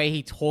the way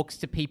he talks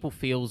to people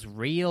feels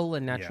real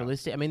and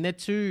naturalistic. I mean,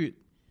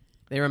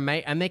 they're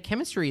amazing, and their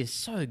chemistry is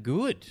so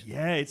good.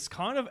 Yeah, it's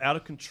kind of out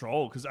of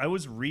control because I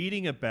was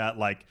reading about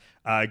like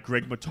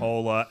Greg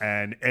Mottola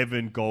and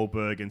Evan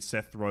Goldberg and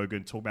Seth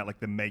Rogen talk about like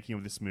the making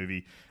of this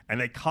movie, and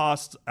they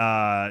cast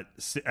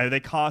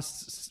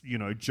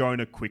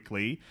Jonah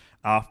quickly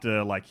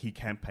after like he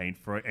campaigned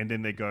for it, and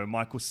then they go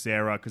Michael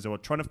Cera because they were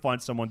trying to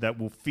find someone that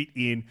will fit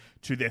in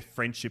to their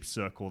friendship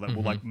circle that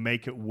will like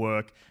make it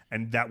work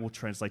and that will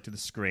translate to the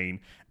screen.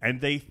 And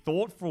they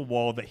thought for a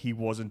while that he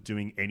wasn't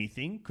doing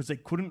anything because they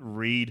couldn't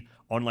read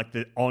on like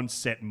the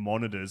on-set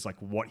monitors like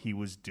what he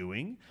was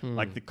doing,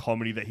 like the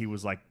comedy that he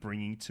was like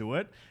bringing to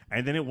it.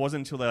 And then it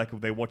wasn't until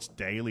they watched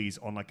dailies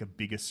on like a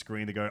bigger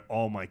screen they go,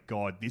 oh my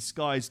god, this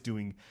guy's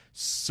doing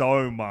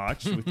so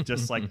much with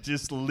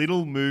just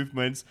little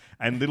movements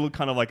and little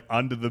kind of like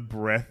under the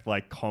breath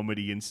like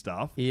comedy and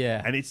stuff.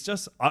 Yeah. And it's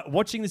just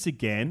watching this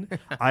again,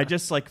 I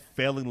just like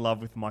fell in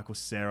love with Michael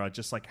Cera,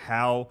 just like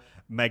how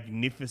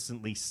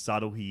magnificently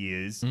subtle he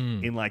is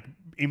in like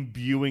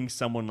imbuing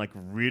someone like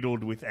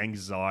riddled with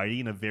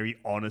anxiety in a very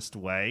honest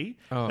way.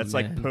 Oh, that's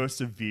man. like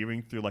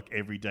persevering through like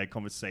everyday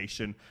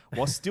conversation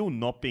while still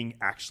not being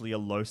actually a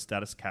low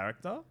status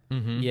character.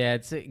 Yeah,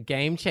 it's a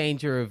game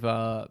changer of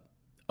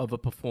a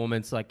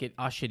performance. Like it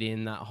ushered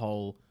in that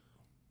whole,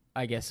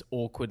 I guess,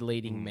 awkward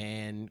leading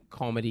man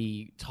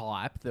comedy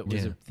type that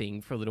was a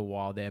thing for a little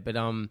while there. But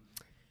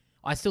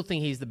I still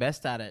think he's the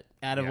best at it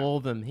out of all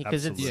of them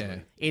because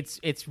absolutely.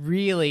 it's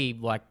really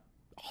like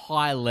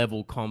high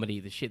level comedy.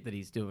 The shit that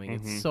he's doing,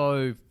 it's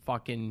so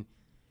fucking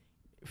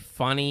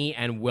funny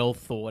and well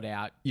thought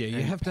out. Yeah, you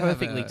and have to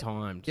perfectly have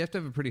timed. You have to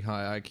have a pretty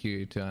high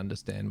IQ to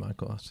understand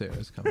Michael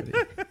Cera's comedy.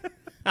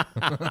 Can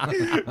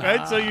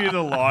I tell you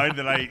the line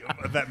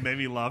that made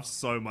me laugh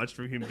so much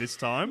from him this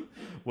time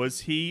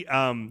was he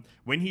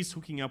when he's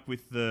hooking up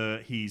with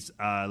his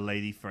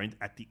lady friend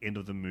at the end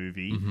of the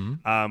movie,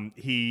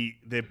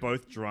 they're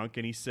both drunk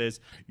and he says,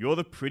 "You're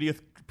the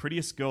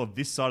prettiest girl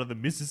this side of the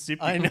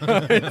Mississippi." I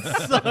know,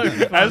 it's so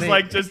funny. As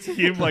like just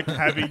him like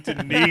having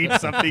to need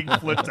something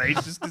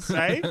flirtatious to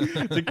say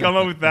to come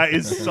up with that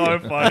is so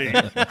funny.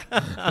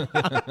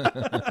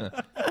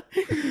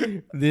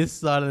 This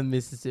side of the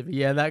Mississippi,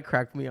 yeah, that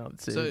cracked me up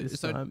too. this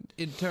So time.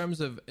 in terms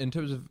of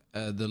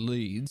the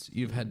leads,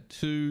 you've had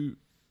two,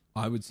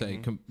 I would say,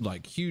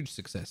 like huge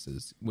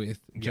successes with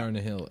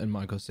Jonah Hill and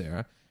Michael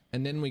Cera,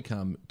 and then we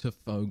come to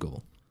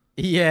Fogel.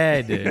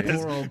 Yeah, dude.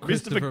 Poor old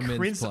Christopher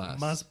Prince Mintz-Plasse.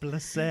 must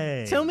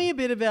bless. Tell me a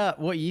bit about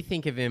what you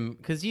think of him,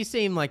 because you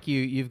seem like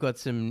you've got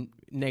some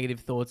negative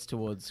thoughts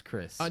towards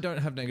Chris. I don't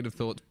have negative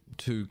thoughts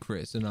to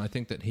Chris, and I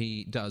think that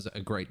he does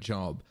a great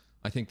job.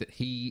 I think that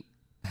he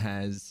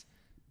has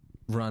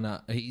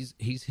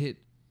he's hit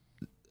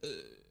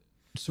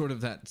sort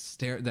of that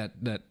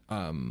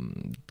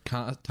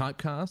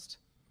typecast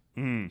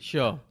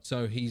Sure.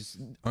 So he's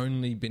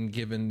only been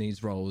given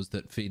these roles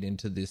that feed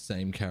into this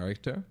same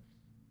character.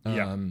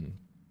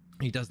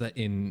 He does that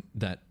in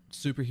that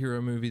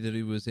superhero movie that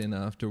he was in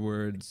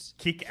afterwards.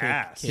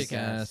 Kick-Ass.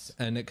 Kick-Ass,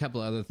 and a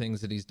couple of other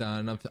things that he's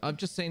done. I've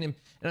just seen him,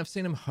 and I've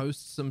seen him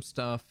host some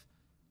stuff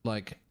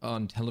like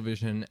on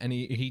television, and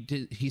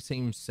he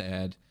seems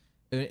sad,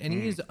 and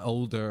he is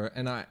older,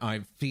 and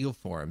I feel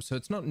for him. So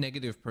it's not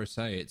negative per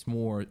se. It's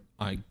more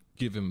I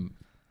give him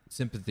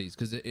sympathies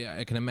because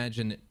I can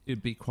imagine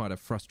it'd be quite a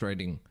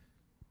frustrating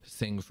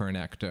thing for an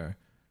actor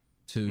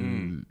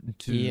to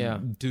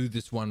do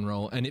this one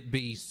role and it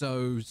be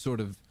so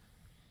sort of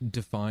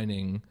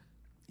defining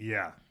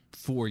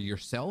for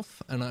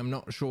yourself. And I'm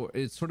not sure,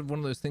 it's sort of one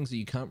of those things that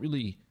you can't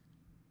really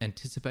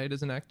anticipate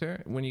as an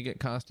actor when you get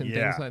cast in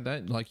things like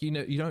that. Like, you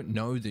don't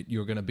know that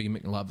you're going to be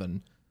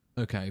McLovin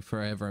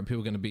forever, and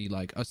people are going to be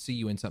like, I see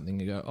you in something,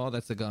 you go, oh,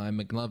 that's the guy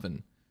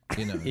McLovin.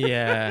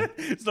 Yeah.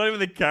 It's not even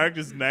the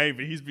character's name,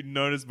 but he's been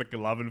known as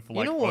McLovin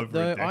for over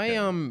a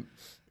decade.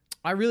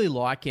 I really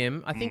like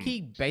him. I think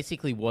he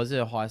basically was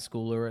a high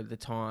schooler at the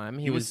time.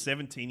 He was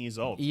 17 years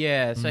old.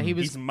 Yeah, so he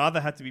was. His mother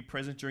had to be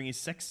present during his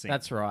sex scene.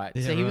 That's right.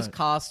 So he was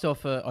cast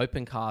off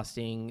open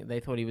casting.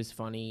 They thought he was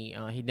funny.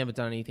 He'd never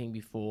done anything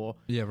before.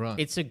 Yeah, right.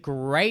 It's a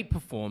great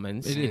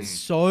performance. It's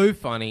so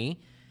funny.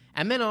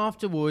 And then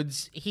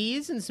afterwards, he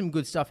is in some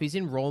good stuff. He's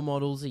in Role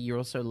Models a year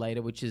or so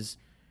later, which is.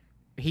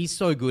 He's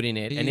so good in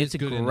it, and it's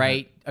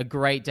a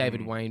great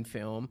David Wayne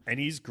film. And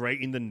he's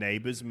great in the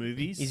Neighbours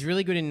movies. He's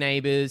really good in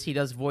Neighbours. He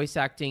does voice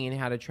acting in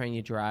How to Train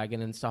Your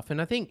Dragon and stuff. And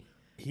I think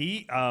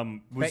he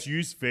was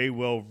used very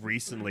well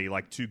recently,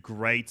 like to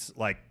great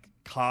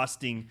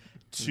casting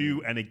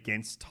to and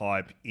against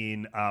type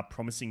in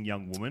Promising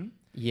Young Woman.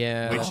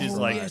 Yeah, which is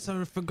yes,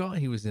 I forgot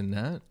he was in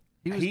that.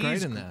 He was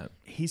great in that.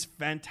 He's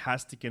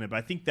fantastic in it. But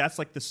I think that's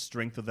like the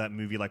strength of that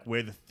movie, like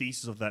where the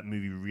thesis of that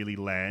movie really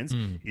lands,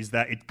 is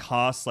that it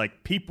casts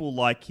like people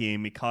like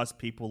him. It casts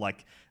people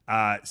like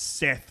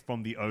Seth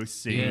from the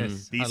OC.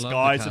 Yes, these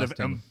guys that have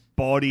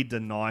embodied the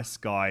nice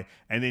guy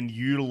and then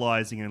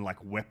utilizing and like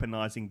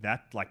weaponizing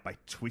that like by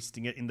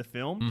twisting it in the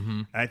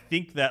film. And I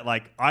think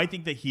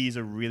that he is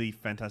a really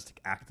fantastic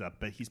actor,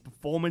 but his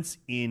performance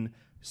in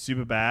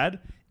Superbad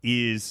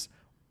is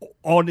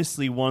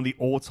honestly one of the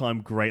all-time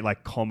great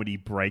like comedy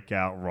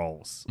breakout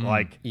roles.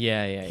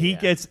 He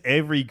gets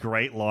every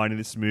great line in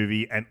this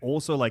movie, and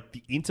also like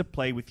the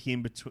interplay with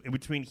him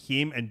between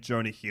him and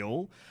Jonah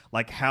Hill,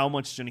 like how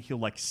much Jonah Hill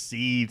like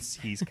seethes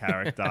his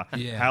character,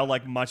 how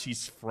like much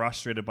he's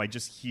frustrated by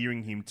just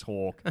hearing him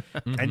talk,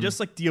 and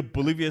just like the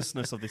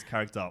obliviousness of this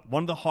character.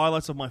 One of the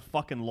highlights of my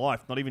fucking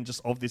life, not even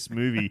just of this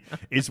movie,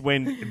 is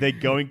when they're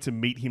going to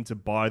meet him to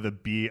buy the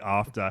beer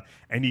after,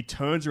 and he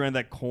turns around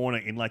that corner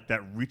in like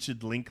that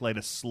Richard Linklater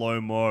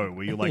slow-mo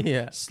where you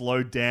like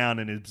slow down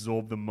and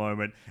absorb the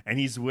moment, and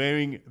he's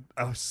wearing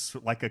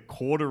like a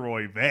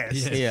corduroy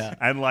vest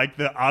and like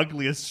the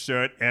ugliest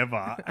shirt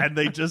ever, and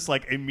they just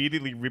like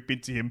immediately rip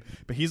into him,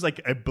 but he's like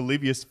a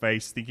oblivious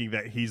face thinking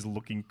that he's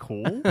looking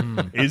cool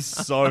is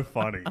so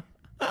funny.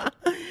 I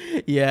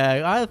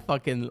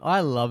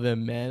love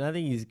him, man. I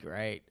think he's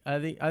great. I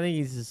think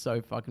he's just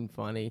so fucking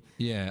funny.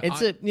 Yeah.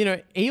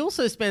 He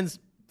also spends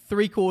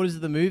 3/4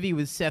 of the movie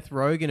with Seth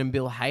Rogen and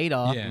Bill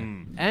Hader. Yeah.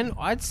 And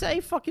I'd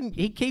say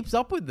he keeps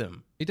up with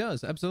them. He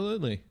does,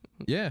 absolutely.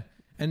 Yeah.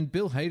 And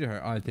Bill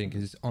Hader, I think,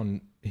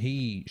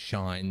 he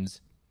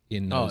shines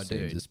in those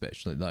scenes,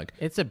 especially. Like,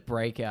 it's a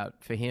breakout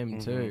for him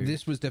too.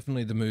 This was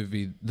definitely the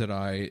movie that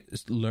I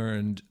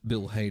learned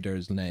Bill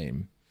Hader's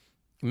name.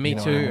 Me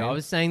too. I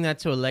was saying that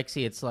to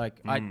Alexi. It's like,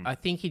 I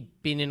think he'd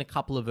been in a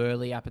couple of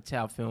early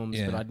Apatow films,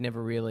 but I'd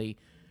never really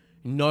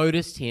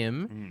noticed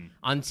him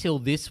until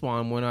this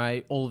one, when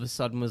I all of a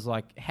sudden was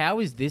like, how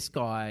is this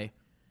guy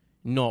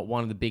not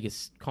one of the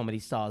biggest comedy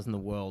stars in the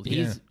world?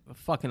 He's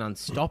fucking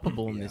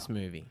unstoppable in this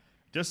movie.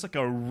 Just like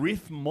a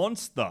riff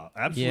monster.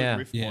 Absolute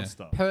riff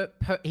monster.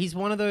 He's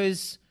one of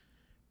those,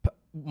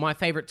 my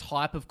favorite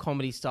type of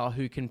comedy star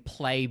who can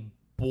play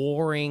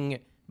boring,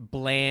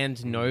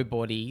 bland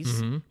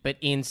nobodies, but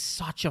in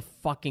such a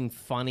fucking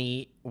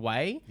funny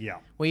way. Yeah.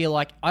 Where you're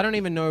like, I don't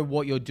even know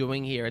what you're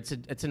doing here.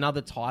 It's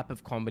another type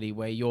of comedy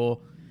where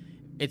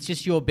it's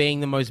just you're being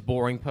the most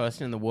boring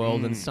person in the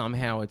world, and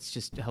somehow it's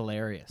just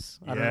hilarious.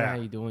 I don't know how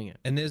you're doing it.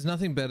 And there's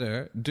nothing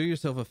better. Do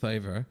yourself a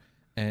favor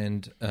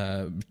and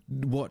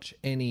watch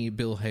any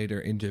Bill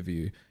Hader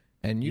interview,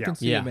 and you can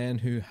see a man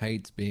who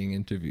hates being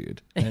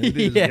interviewed. And it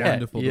is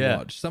wonderful to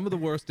watch.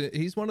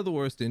 He's one of the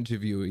worst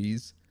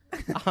interviewees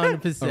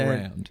 100%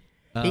 around.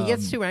 He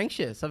gets too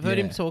anxious. I've heard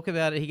him talk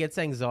about it. He gets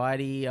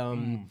anxiety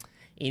in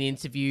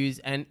interviews,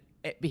 and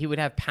he would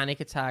have panic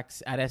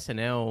attacks at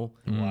SNL.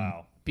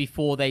 Wow.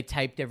 Before they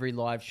taped every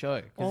live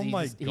show. Oh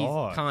my God.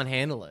 He can't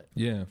handle it.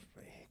 Yeah.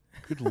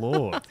 Good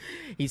Lord.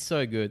 He's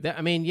so good.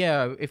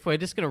 If we're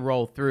just going to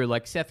roll through,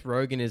 like Seth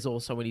Rogen is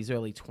also in his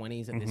early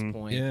 20s at this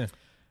point. Yeah.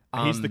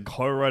 He's the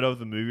co-writer of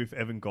the movie with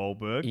Evan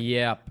Goldberg.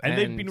 Yep. And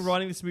they've been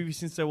writing this movie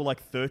since they were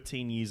like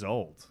 13 years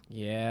old.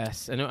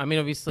 Yes. And I mean,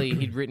 obviously,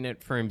 he'd written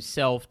it for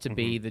himself to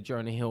be the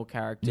Jonah Hill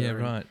character. Yeah,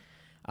 right.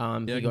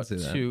 Yeah, I He can got see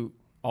that. too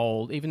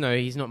old, even though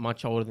he's not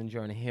much older than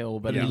Jonah Hill,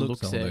 but he he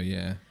looks looks older, it.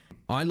 yeah.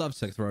 I love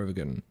Seth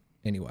Rogen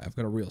anyway. I've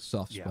got a real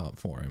soft spot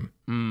for him.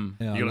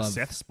 Yeah, You got a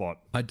Seth spot.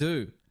 I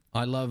do.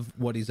 I love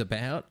what he's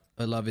about.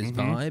 I love his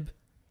vibe,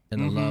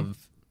 and I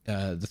love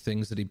the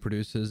things that he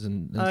produces.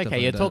 And stuff Okay,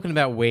 like you're that. talking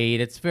about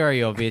weed. It's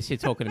very obvious you're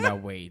talking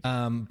about weed.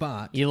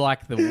 But You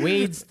like the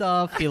weed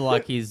stuff. You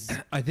like his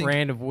I think-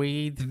 brand of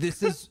weed.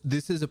 this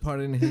is a part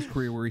in his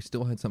career where he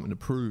still had something to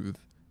prove.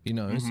 You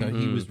know, so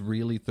he was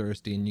really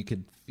thirsty, and you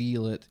could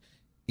feel it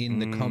in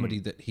the comedy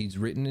that he's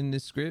written in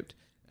this script,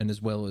 and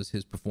as well as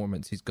his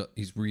performance.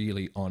 He's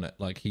really on it.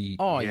 Like he.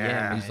 Oh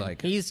yeah, He's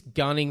like he's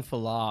gunning for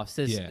laughs.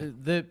 There's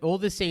Yeah. all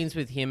the scenes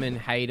with him and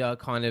Hader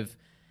kind of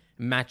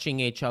matching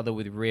each other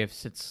with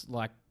riffs. It's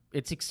like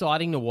it's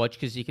exciting to watch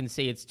because you can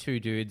see it's two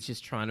dudes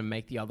just trying to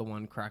make the other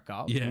one crack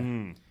up.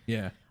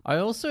 yeah. I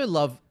also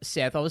love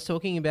Seth. I was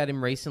talking about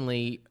him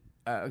recently.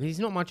 He's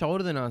not much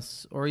older than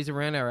us, or he's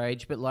around our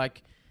age, but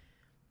like.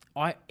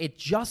 It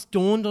just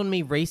dawned on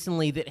me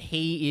recently that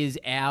he is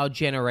our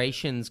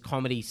generation's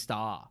comedy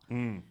star.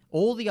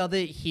 All the other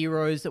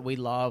heroes that we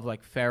love,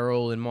 like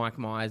Ferrell and Mike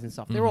Myers and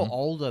stuff, they're all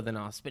older than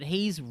us, but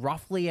he's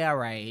roughly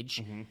our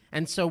age.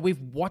 And so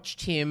we've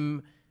watched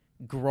him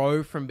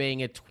grow from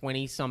being a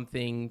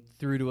 20-something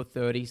through to a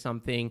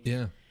 30-something.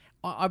 Yeah.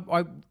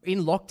 I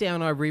in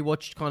lockdown, I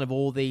rewatched kind of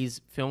all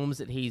these films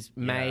that he's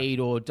made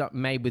or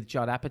made with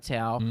Judd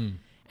Apatow.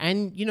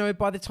 And, you know,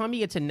 by the time you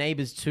get to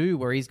Neighbours 2,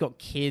 where he's got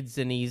kids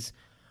and he's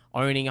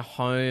owning a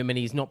home and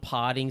he's not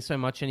partying so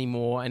much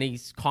anymore and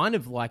he's kind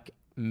of like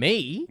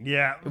me.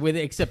 Yeah.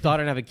 Except I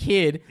don't have a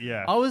kid.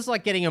 Yeah. I was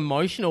like getting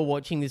emotional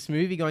watching this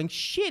movie going,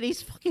 shit,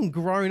 he's fucking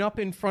grown up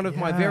in front of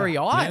my very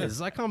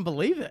eyes. I can't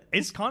believe it.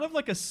 It's kind of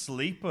like a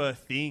sleeper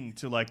thing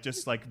to like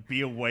just like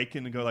be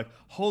awakened and go like,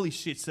 holy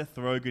shit, Seth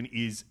Rogen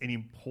is an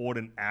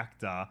important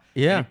actor,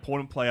 Yeah. an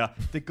important player.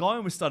 The guy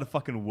almost started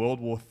fucking World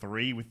War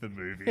III with the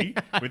movie,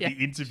 with the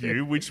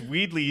interview, which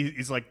weirdly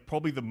is like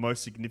probably the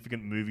most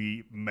significant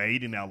movie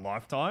made in our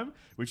lifetime,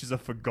 which is a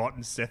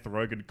forgotten Seth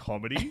Rogen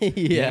comedy.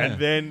 Yeah. And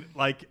then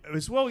like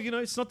as well, you know,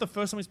 it's not the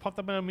first time he's popped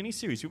up in a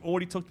miniseries. We've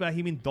already talked about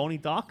him in Donnie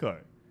Darko.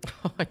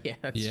 Oh, yeah,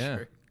 that's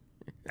true.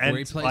 And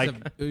Where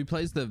he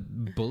plays the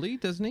bully,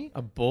 doesn't he?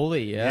 A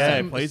bully, yeah,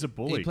 yeah. he plays a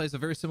bully. He plays a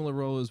very similar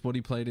role as what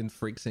he played in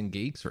Freaks and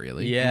Geeks,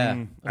 really. Yeah.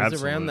 It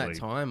was around that absolutely.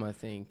 time, I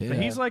think. But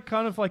he's like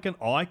kind of like an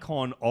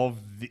icon of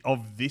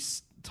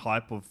this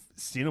type of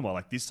cinema,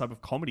 like this type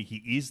of comedy. He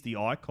is the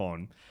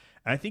icon.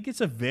 And I think it's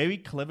a very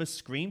clever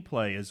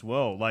screenplay as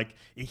well. Like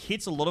it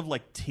hits a lot of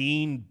like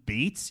teen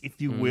beats,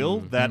 if you will,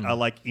 that are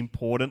like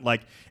important.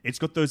 Like it's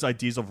got those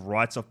ideas of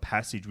rites of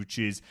passage, which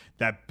is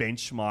that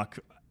benchmark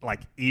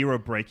like era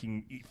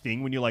breaking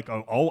thing when you're like,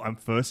 oh, I'm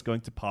first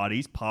going to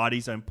parties.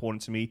 Parties are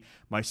important to me.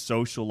 My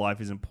social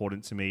life is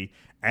important to me.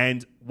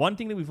 And one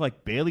thing that we've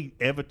like barely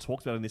ever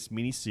talked about in this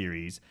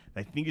miniseries,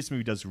 that I think this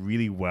movie does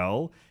really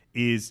well,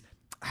 is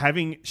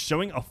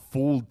showing a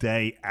full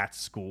day at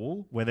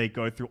school where they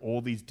go through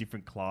all these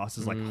different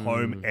classes like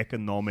home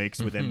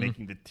economics where they're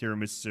making the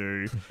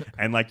tiramisu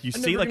and like you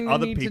see like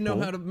other people to know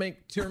how to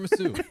make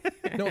tiramisu.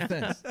 No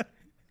offense.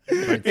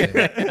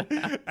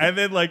 and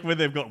then like when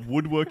they've got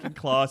woodworking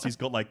class, he's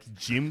got like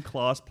gym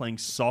class playing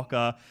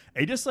soccer.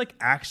 It just like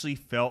actually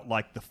felt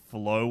like the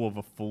flow of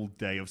a full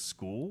day of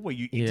school where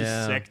you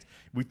intersect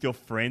with your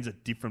friends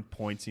at different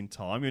points in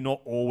time. You're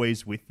not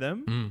always with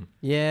them.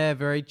 Yeah,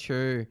 very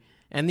true.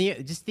 And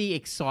the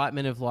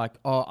excitement of like,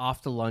 oh,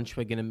 after lunch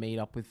we're going to meet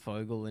up with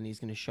Fogel and he's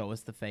going to show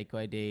us the fake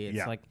ID.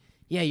 It's like,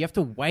 yeah, you have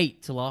to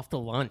wait till after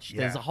lunch.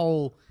 There's a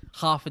whole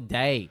half a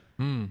day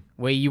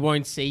where you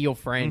won't see your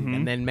friend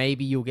and then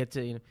maybe you'll get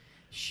to,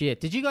 shit.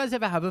 Did you guys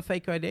ever have a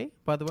fake ID,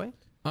 by the way?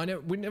 I know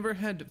we never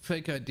had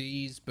fake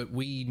IDs, but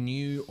we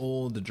knew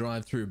all the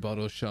drive-through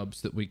bottle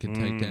shops that we could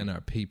take down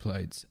our P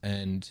plates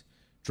and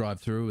drive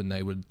through, and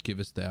they would give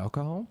us the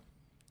alcohol.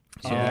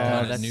 So we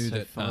kind of that's knew so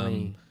that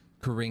funny.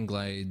 Corrine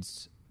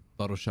Glade's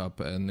bottle shop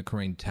and the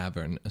Corrine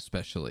Tavern,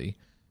 especially,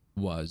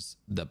 was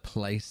the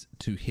place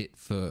to hit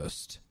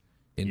first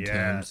in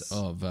terms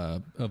of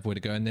where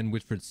to go. And then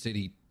Whitford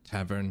City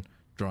Tavern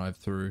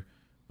drive-through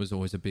was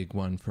always a big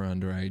one for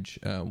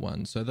underage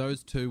ones. So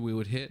those two we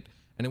would hit.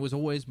 And it was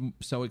always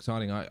so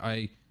exciting.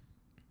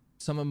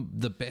 Some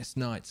of the best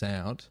nights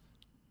out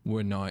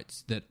were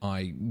nights that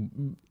I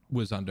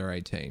was under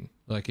 18.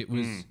 Like it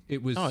was.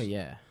 Oh,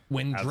 yeah.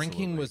 When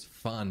drinking was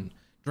fun.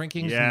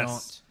 Drinking's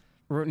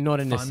Not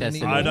a fun necessity.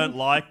 anymore. I don't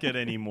like it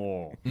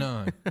anymore.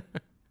 No.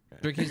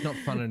 Drinking's not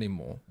fun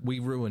anymore. We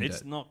ruined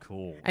It's it. not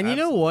cool. And you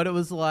know what? It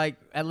was like,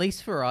 at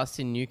least for us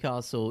in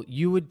Newcastle,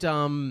 you would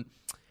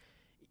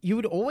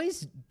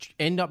always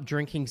end up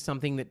drinking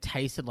something that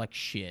tasted like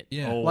shit.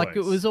 Yeah. Like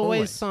it was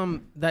always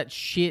that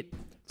shit.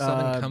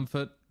 Southern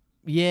Comfort.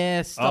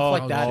 Yeah, stuff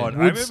like that. God.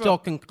 I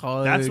Woodstock remember and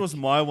Coke. That was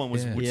my one,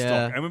 was Yeah. Woodstock.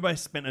 Yeah. I remember I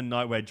spent a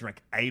night where I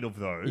drank 8 of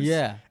those.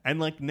 Yeah. And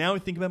like now I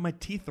think about, my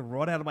teeth are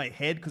right out of my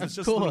head because it's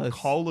Of just little course.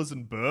 colas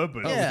and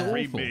bourbons Yeah.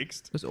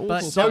 remixed. It was awful.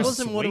 But So that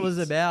wasn't what it was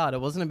sweet. about.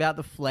 It wasn't about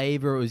the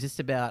flavor. It was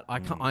just about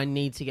I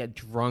need to get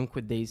drunk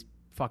with these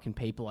fucking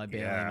people I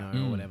barely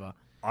know or whatever.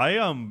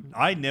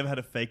 I never had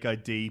a fake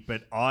ID,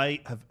 but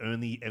I have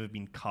only ever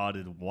been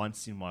carded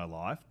once in my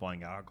life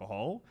buying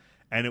alcohol,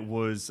 and it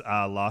was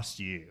last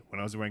year when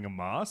I was wearing a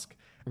mask.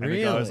 And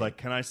the guy was Really? like,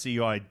 "Can I see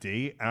your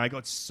ID?" And I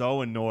got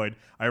so annoyed.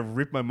 I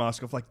ripped my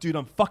mask off. Like, dude,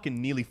 I'm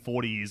fucking nearly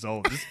 40 years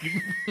old. Just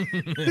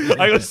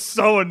I got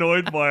so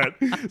annoyed by it.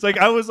 It's like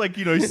I was like,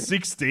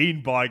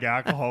 16 buying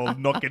alcohol,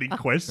 not getting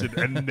questioned,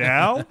 and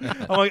now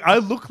I'm like, I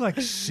look like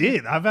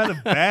shit. I've had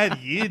a bad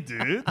year,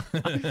 dude.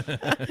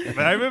 But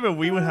I remember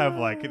we would have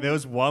there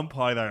was one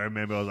party that I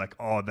remember. I was like,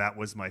 oh, that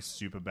was my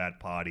super bad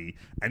party.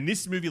 And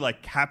this movie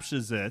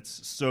captures it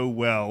so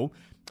well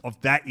of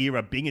that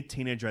era, being a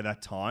teenager at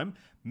that time.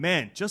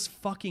 Man, just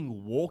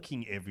fucking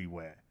walking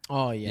everywhere.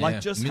 Oh yeah. Like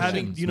just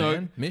having,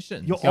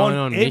 missions. You're Going on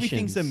on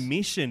everything's a missions.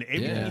 mission.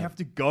 Everything Yeah. you have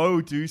to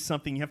go do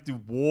something. You have to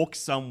walk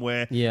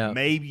somewhere. Yeah.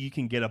 Maybe you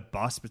can get a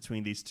bus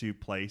between these two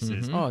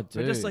places. Oh,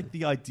 But just dude.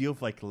 the idea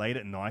of late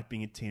at night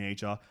being a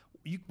teenager.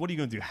 What are you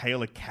going to do?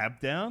 Hail a cab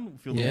down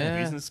with your little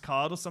Yeah. business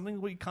card or something?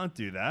 Well, you can't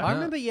do that. I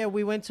remember,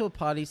 we went to a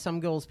party.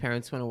 Some girl's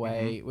parents went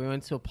away. Mm-hmm. We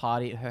went to a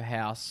party at her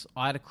house.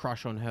 I had a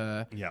crush on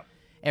her. Yeah.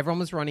 Everyone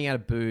was running out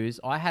of booze.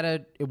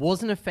 It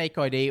wasn't a fake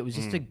ID. It was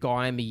just a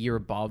guy in the year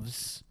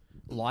above's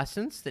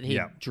license that he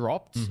Yeah.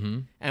 dropped.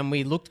 And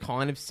we looked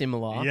kind of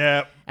similar.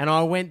 Yeah. And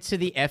I went to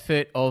the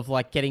effort of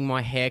getting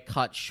my hair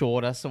cut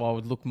shorter so I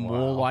would look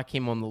more like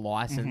him on the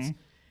license.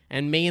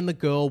 And me and the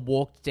girl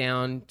walked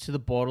down to the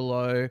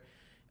bottle-o,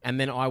 and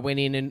then I went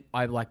in and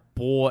I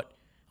bought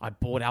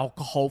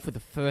alcohol for the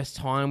first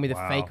time with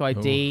a fake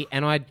ID.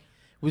 And I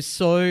was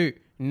so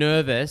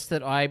nervous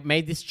that I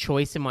made this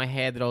choice in my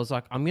head that I was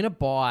like, I'm going to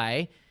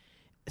buy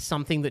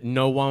something that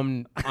no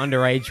one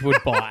underage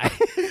would buy.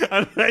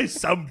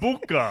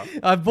 Sambuca.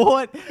 I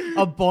bought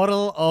a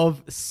bottle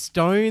of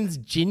Stone's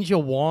ginger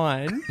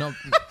wine. No,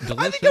 I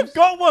delicious. think I've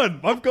got one.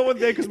 I've got one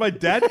there because my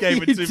dad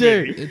gave it You to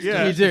do. me. It's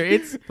Yeah. You do.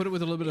 It's Put it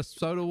with a little bit of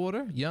soda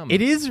water. Yum.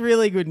 It is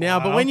really good now,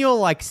 but Wow. when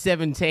you're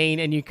 17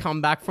 and you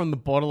come back from the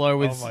bottle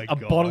with Oh my a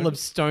God. bottle of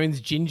Stone's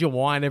ginger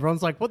wine,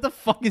 everyone's like, "What the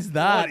fuck is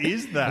that? What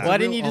is that? Why It's a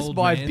didn't you real just old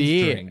buy man's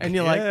beer?" drink. And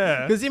you're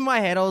Yeah. because in my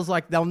head I was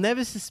like, "They'll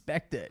never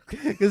suspect it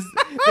because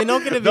they're not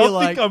going to be They'll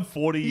like." think I'm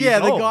 40 years yeah,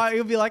 the old. guy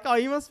will be like, "Oh,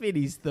 you must be in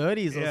his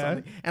 30s or Yeah.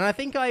 something." And I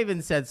think I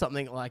even said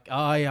something like,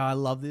 "Oh yeah, I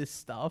love this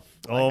stuff."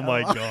 Oh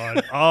Like, my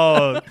god!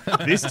 Oh,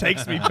 this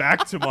takes me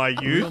back to my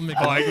Real youth.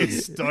 McLovin. Buying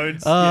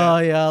Stones. Oh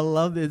yeah, I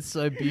love it. It's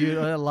so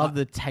beautiful. I love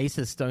the taste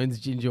of Stone's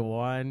ginger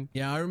wine.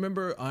 Yeah, I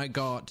remember I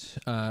got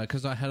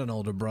because I had an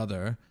older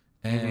brother,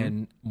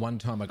 and one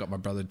time I got my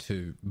brother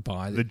to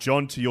buy The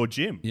John to your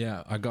gym.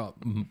 Yeah, I got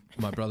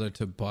my brother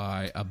to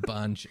buy a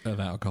bunch of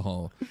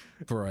alcohol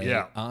for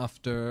Yeah.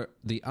 after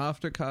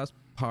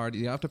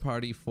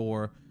party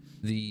for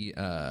the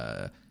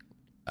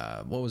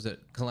what was it?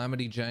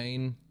 Calamity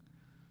Jane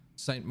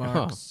St.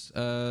 Mark's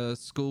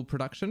school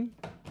production.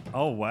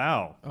 Oh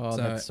wow! Oh,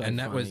 that's so and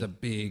that was a funny.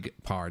 big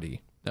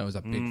party. That was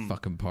a big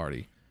fucking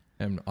party.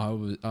 And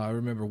I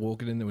remember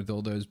walking in there with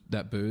all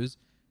that booze,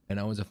 and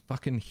I was a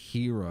fucking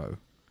hero.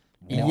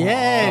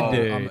 Yeah, Oh,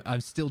 dude.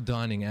 I'm still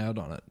dining out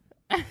on it.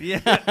 Yeah.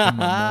 In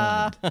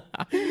my mind.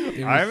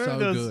 It I was remember so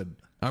those- good.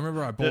 I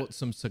remember I bought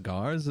some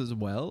cigars as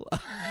well.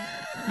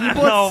 You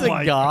bought Oh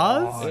my cigars?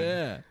 God.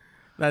 Yeah.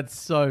 That's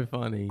so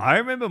funny. I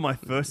remember my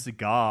first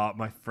cigar.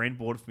 My friend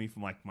bought it for me for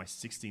my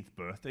 16th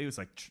birthday. He was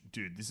like,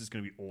 "Dude, this is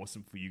gonna be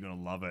awesome for you. You're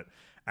gonna love it."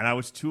 And I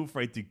was too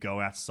afraid to go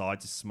outside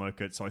to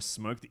smoke it, so I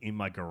smoked in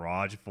my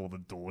garage with all the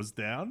doors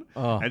down.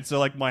 Oh. And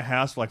so my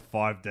house for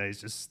 5 days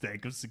just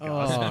stank of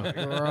cigar smoke.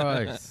 Oh,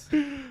 gross.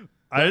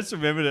 I just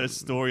remembered a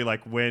story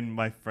when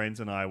my friends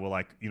and I were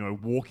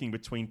walking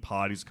between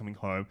parties coming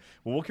home.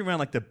 We're walking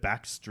around the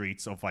back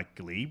streets of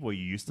Glebe where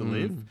you used to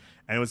live.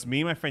 And it was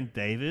me and my friend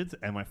David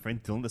and my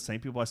friend Dylan, the same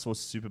people I saw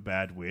super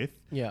bad with.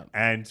 Yeah.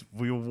 And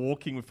we were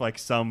walking with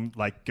some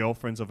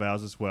girlfriends of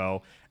ours as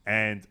well.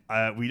 And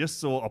we just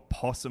saw a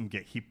possum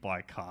get hit by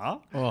a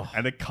car. Oh.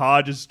 And the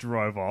car just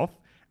drove off.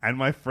 And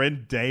my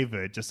friend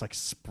David just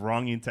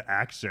sprung into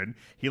action.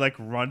 He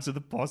runs to the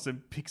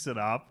possum, picks it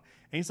up.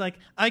 And he's like,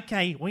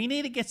 "Okay, we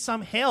need to get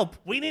some help.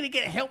 We need to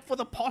get help for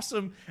the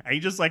possum." And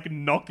he's just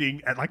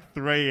knocking at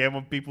 3 a.m.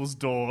 on people's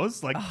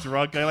doors,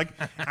 drunk. They're like,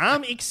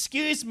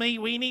 "Excuse me,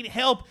 we need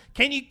help.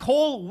 Can you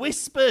call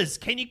Whispers?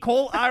 Can you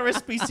call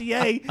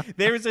RSPCA?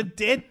 There is a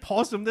dead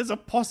possum. There's a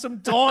possum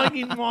dying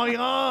in my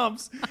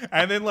arms."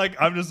 And then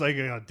I'm just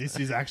 "Oh, this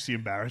is actually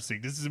embarrassing.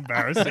 This is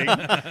embarrassing."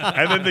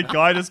 And then the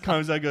guy just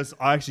comes out and goes,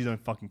 "I actually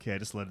don't fucking care.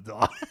 Just let it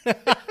die."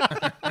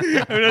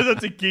 And I just have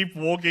to keep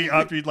walking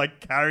after he'd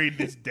carried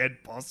this dead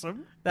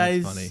possum. That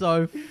is funny.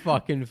 so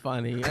fucking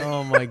funny.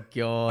 Oh my I'm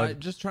god.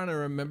 just trying to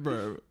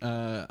remember.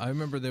 I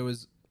remember there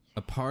was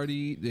a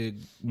party.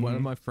 One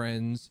of my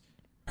friends,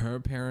 her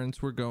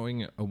parents were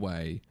going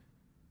away.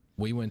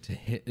 We went to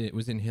it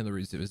was in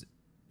Hillary's. It was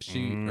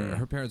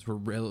her parents were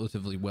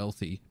relatively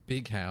wealthy,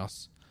 big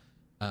house.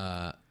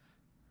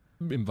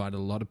 Invited a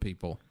lot of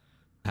people.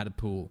 Had a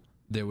pool.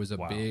 There was a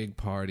big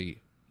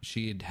party.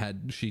 She'd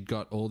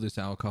got all this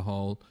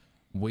alcohol.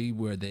 We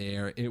were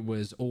there. It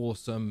was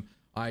awesome.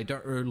 I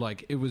don't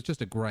it was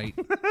just a great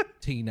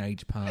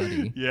teenage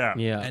party. Yeah.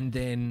 Yeah. And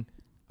then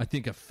I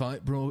think a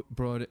fight brought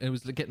it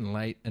was getting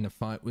late, and a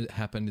fight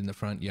happened in the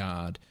front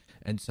yard.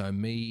 And so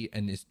me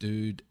and this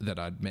dude that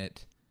I'd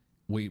met,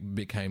 we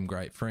became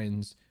great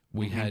friends.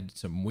 We had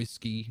some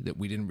whiskey that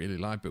we didn't really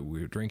like, but we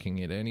were drinking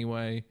it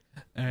anyway.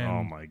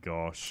 Oh my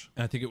gosh.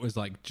 I think it was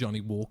like Johnny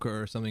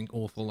Walker or something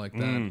awful like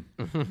that.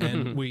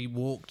 And we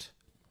walked,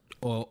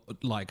 or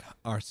like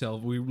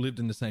ourselves, we lived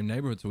in the same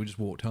neighborhood, so we just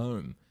walked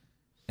home.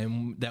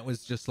 And that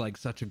was just like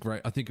such a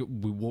great, I think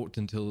we walked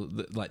until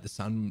the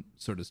sun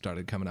sort of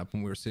started coming up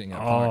and we were sitting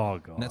out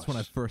park. gosh. And that's when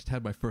I first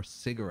had my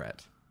first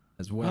cigarette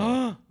as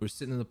well. We were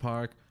sitting in the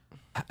park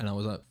and I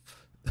was like,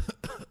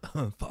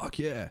 fuck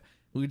yeah.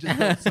 We just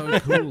felt so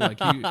cool. Like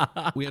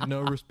we had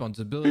no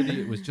responsibility.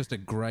 It was just a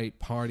great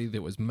party.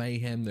 There was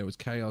mayhem. There was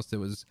chaos. There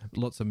was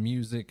lots of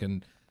music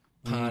and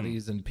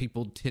parties and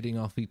people titting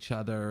off each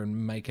other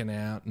and making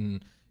out.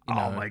 And you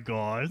know, Oh my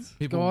god.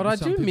 God, I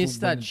some do people miss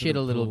went that into shit the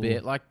a little pool.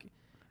 bit. Like,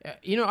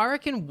 you know, I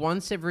reckon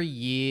once every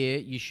year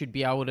you should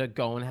be able to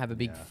go and have a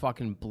big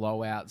fucking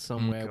blowout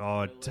somewhere.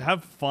 God, to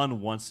have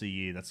fun once a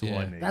year, that's all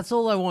I Yeah. need. That's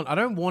all I want. I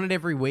don't want it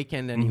every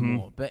weekend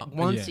anymore. But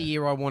once a yeah.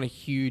 year, I want a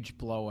huge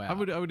blowout. I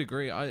would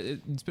agree.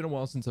 It's been a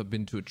while since I've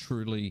been to a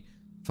truly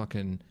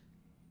fucking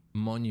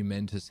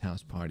monumentous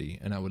house party,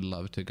 and I would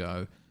love to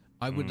go.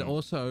 I would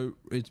also.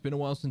 It's been a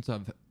while since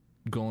I've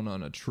gone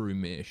on a true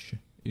mish.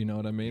 You know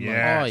what I mean?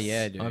 Yes. Oh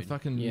yeah, dude. I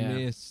fucking yeah.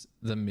 miss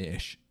the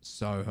mish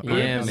so.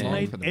 Yeah, It's man.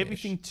 made for the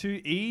everything mish. too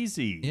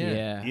easy.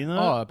 Yeah. You know?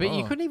 Oh, but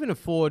you Oh. couldn't even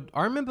afford.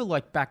 I remember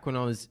like back when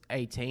I was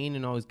 18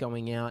 and I was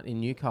going out in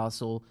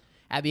Newcastle.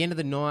 At the end of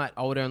the night,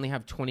 I would only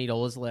have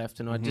 $20 left,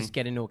 and I'd just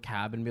get into a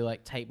cab and be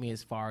like, "Take me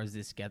as far as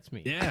this gets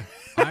me." Yeah,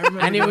 I remember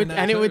And it doing would that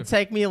and it too. would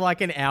take me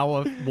like an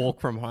hour walk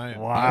from home.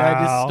 Wow.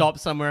 I'd just stop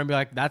somewhere and be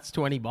like, "That's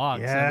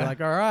 $20." And I'd Yeah. be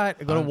like, "All right,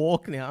 I got to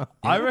walk now."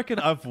 I reckon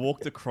I've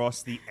walked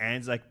across the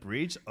Anzac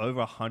Bridge over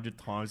 100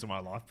 times in my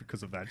life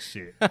because of that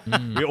shit.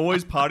 We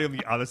always party on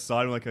the other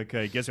side. I'm like,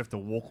 okay, I guess we have to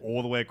walk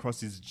all the way across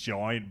this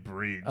giant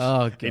bridge.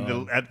 Oh, in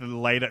God. at the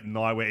late at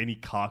night where any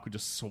car could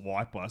just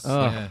swipe us Oh.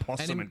 like Yeah. a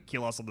possum And and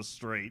kill us on the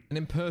street.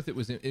 And in Perth, it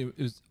was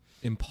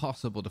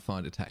impossible to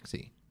find a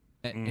taxi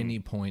at any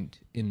point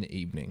in the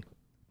evening.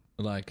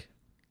 Like,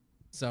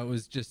 so it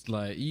was just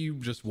like you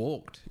just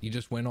walked. You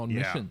just went on Yeah.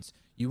 missions.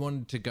 You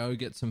wanted to go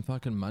get some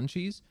fucking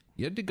munchies.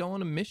 You had to go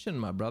on a mission,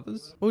 my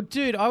brothers. Well,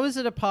 dude, I was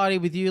at a party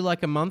with you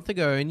like a month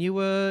ago, and you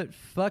were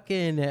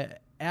fucking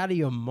out of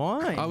your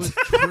mind. I was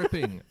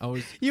tripping.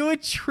 you were I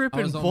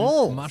tripping was on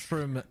balls.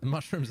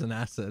 mushrooms and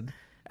acid.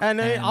 And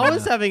I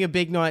was having a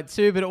big night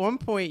too, but at one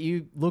point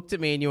you looked at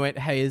me and you went,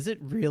 "Hey, is it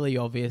really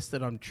obvious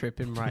that I'm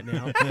tripping right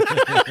now?"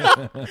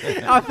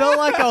 I felt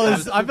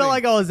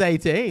like I was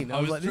 18. I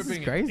was like, "This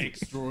is crazy."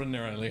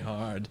 extraordinarily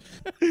hard.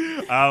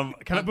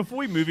 Before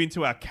we move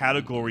into our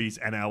categories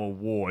and our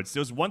awards,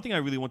 there was one thing I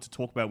really want to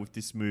talk about with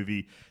this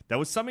movie that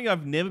was something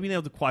I've never been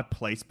able to quite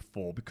place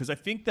before, because I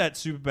think that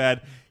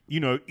Superbad, you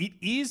know, it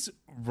is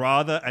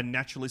rather a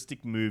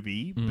naturalistic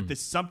movie, but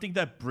there's something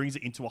that brings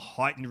it into a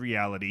heightened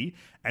reality.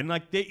 And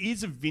like, there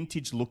is a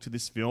vintage look to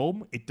this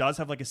film. It does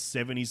have like a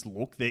 70s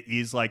look. There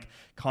is like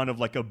kind of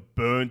like a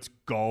burnt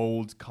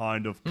gold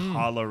kind of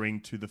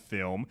coloring to the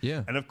film.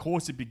 Yeah. And of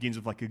course it begins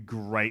with like a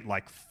great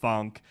like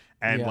funk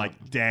and Yeah.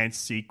 like dance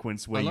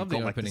sequence where I you've love got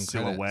the like the opening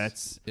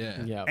silhouettes.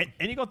 credits. Yeah. Yeah.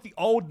 And you got the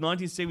old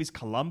 1970s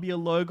Columbia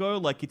logo.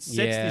 Like, it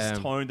sets Yeah. this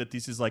tone that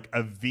this is like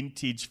a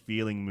vintage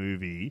feeling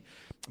movie.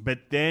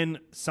 But then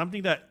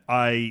something that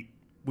I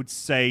would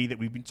say that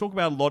we've been talking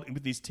about a lot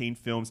with these teen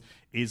films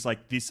is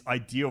like this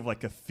idea of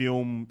like a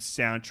film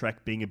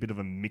soundtrack being a bit of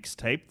a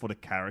mixtape for the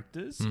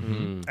characters.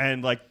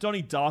 And like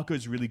Donnie Darko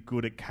is really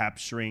good at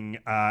capturing,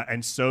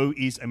 and so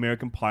is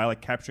American Pie,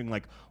 like capturing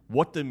like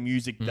what the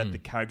music that the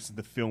characters of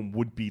the film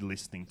would be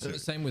listening to.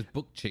 Same with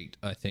Book Cheat,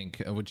 I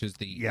think, which is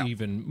the Yeah.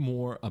 even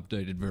more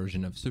updated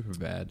version of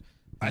Superbad.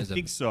 I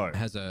think so.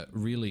 Has a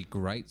really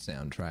great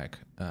soundtrack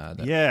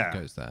that Yeah.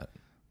 goes that.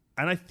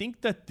 And I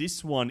think that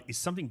this one is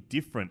something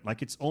different.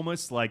 Like, it's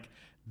almost like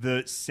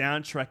the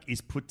soundtrack is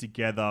put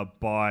together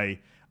by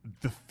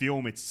the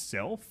film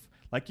itself.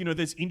 Like, you know,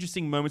 there's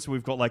interesting moments where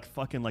we've got like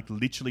fucking like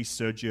literally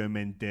Sergio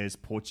Mendes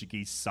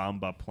Portuguese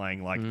samba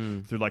playing like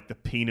through like the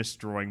penis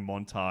drawing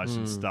montage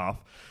and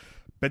stuff.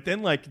 But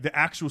then like the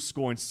actual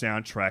score and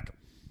soundtrack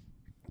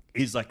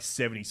is like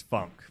 70s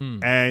funk.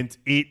 And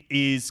it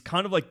is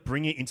kind of like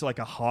bringing it into like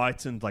a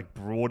heightened, like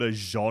broader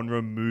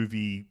genre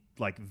movie,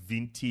 like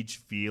vintage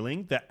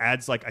feeling that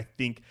adds like, I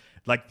think,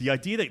 like the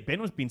idea that Ben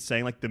has been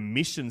saying, like the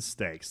mission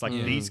stakes, like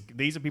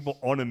these are people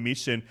on a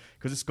mission,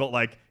 because it's got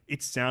like,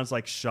 it sounds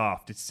like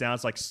Shaft, it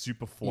sounds like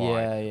Superfly,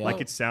 Yeah, yeah.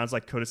 like it sounds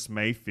like Curtis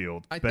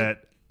Mayfield. I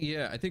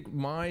think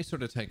my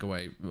sort of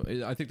takeaway,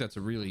 I think that's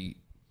a really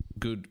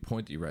good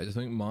point that you raised.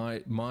 I think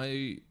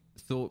my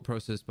thought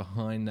process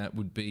behind that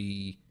would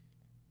be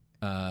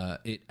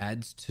it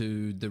adds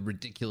to the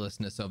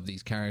ridiculousness of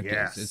these characters.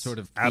 Yes, It sort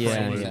of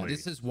absolutely. that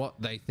this is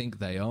what they think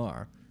they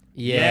are.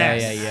 Yeah,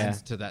 Yes. yeah, yeah.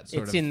 Adds to that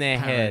sort It's of in their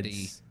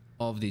parody heads.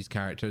 of these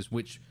characters,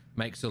 which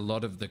makes a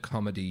lot of the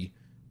comedy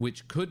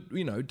which could,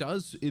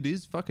 it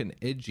is fucking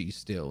edgy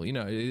still. It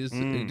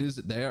is,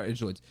 they are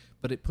edgelords,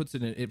 but it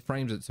it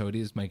frames it so it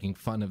is making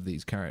fun of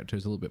these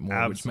characters a little bit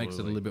more, which makes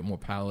it a little bit more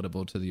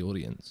palatable to the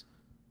audience.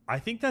 I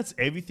think that's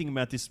everything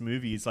about this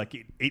movie. Is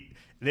like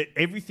that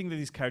everything that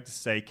these characters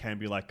say can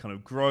be like kind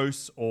of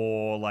gross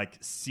or like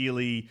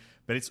silly,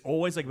 but it's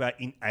always like about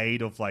in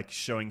aid of like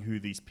showing who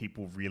these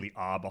people really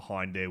are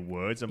behind their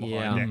words and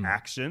behind their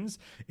actions.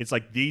 It's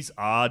like these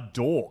are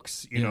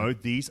dorks, you know,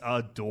 these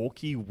are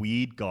dorky,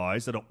 weird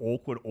guys that are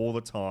awkward all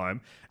the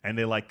time, and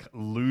they're like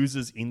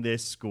losers in their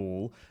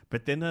school,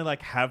 but then they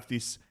like have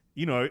this,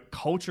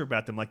 culture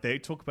about them. Like they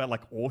talk about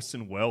like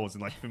Orson Welles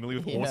and like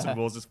familiar with Orson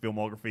Welles'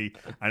 filmography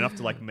enough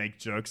to like make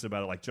jokes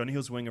about it. Like Johnny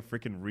Hill's wearing a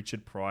freaking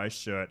Richard Pryor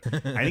shirt.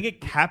 I think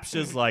it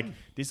captures like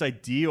this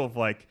idea of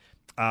like,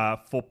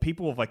 for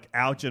people of like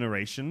our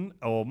generation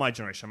or my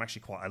generation, I'm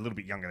actually quite a little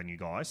bit younger than you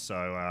guys.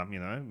 So,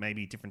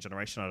 maybe different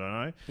generation. I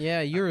don't know.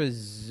 Yeah, you're a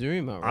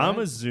Zoomer, right? I'm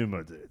a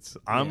Zoomer, dude.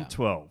 I'm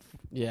 12.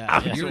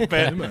 Yeah. You're a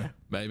Zoomer,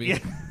 maybe. Yeah.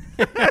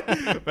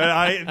 But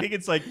I think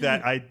it's like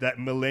that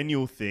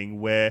millennial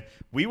thing where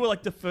we were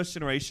like the first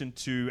generation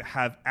to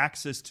have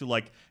access to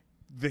like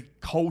the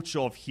culture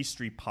of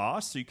history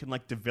past, so you can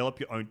like develop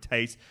your own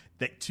taste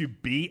that to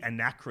be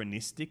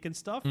anachronistic and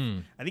stuff.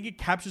 I think it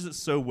captures it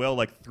so well,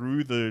 like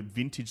through the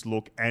vintage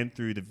look and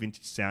through the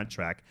vintage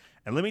soundtrack.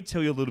 And let me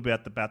tell you a little bit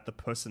about the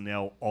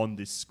personnel on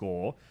this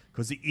score,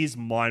 because it is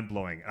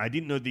mind-blowing. I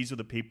didn't know these were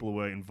the people who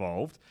were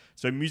involved.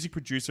 So music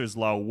producer is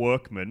Lyle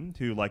Workman,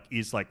 who like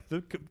is like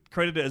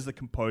credited as the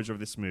composer of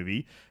this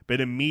movie. But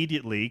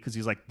immediately, because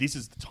he's like, this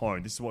is the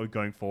tone, this is what we're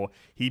going for,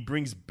 he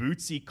brings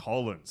Bootsy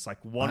Collins,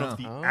 like one of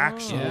the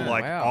actual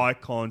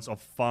icons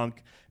of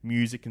funk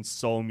music and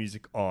soul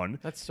music on.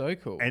 That's so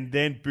cool. And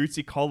then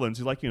Bootsy Collins,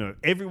 who like,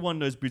 everyone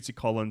knows Bootsy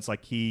Collins.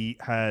 Like he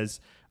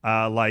has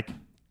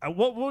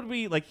what would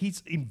we like? He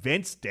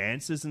invents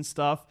dances and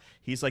stuff.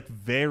 He's like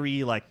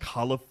very like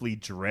colorfully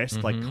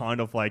dressed, like kind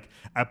of like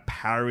a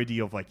parody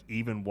of like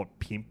even what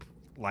pimp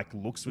like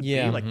looks would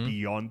be, like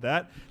beyond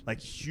that, like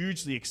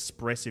hugely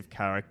expressive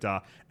character,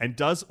 and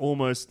does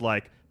almost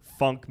like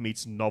funk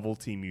meets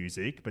novelty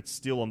music, but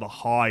still on the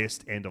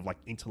highest end of like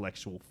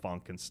intellectual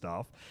funk and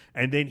stuff.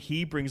 And then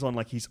he brings on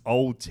like his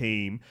old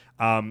team,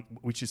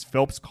 which is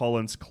Phelps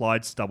Collins,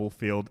 Clyde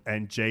Stubblefield,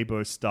 and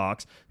J-Bo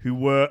Starks, who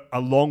were,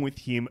 along with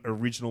him,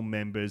 original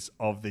members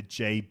of the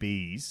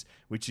JBs,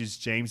 which is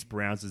James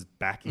Brown's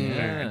backing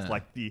band,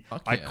 like the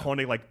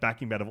iconic like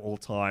backing band of all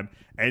time.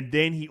 And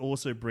then he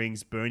also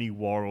brings Bernie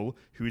Worrell,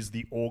 who is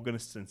the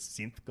organist and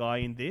synth guy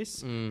in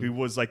this, who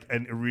was like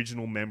an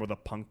original member of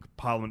the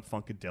Parliament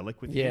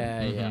Funkadelic with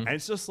him. And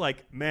it's just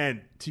like,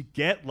 man, to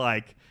get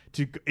like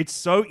it's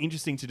so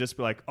interesting to just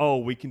be like, oh,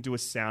 we can do a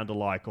sound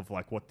alike of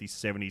like what these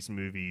 70s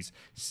movies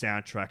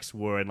soundtracks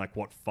were and like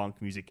what funk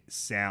music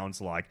sounds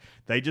like.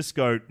 They just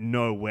go,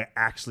 no, we're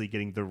actually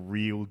getting the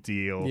real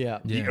deal,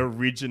 the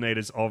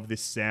originators of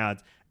this sound.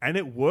 And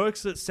it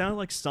works. It sounds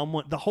like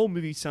the whole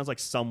movie sounds like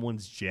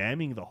someone's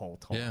jamming the whole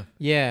time.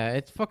 Yeah,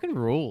 it's fucking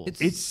rules.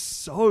 It's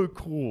so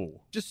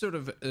cool. Just sort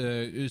of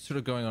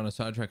going on a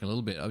sidetrack a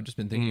little bit. I've just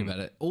been thinking about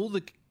it. All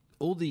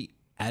the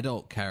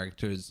adult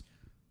characters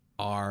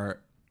are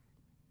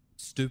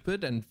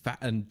stupid and fat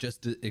and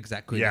just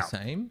exactly the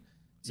same.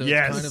 So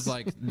it's kind of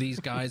like these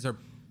guys are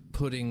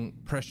putting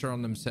pressure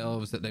on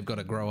themselves that they've got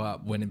to grow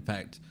up, when in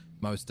fact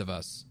most of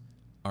us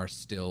are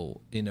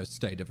still in a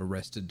state of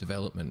arrested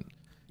development,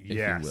 if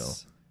you will.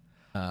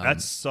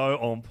 That's so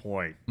on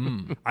point.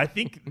 I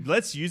think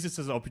let's use this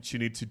as an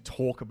opportunity to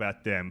talk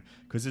about them,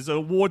 because there's an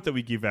award that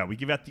we give out. We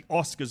give out the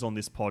Oscars on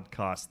this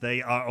podcast.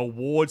 They are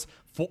awards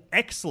for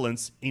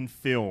excellence in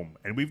film,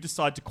 and we've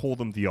decided to call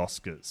them the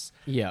Oscars.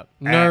 Yeah,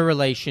 no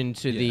relation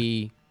to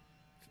the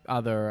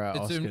other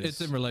Oscars.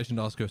 It's in relation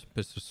to Oscar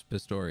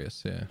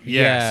Pistorius,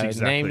 Yes,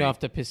 exactly. Named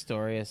after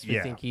Pistorius. We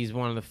think he's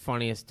one of the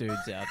funniest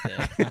dudes out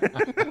there.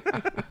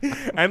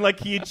 And like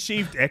he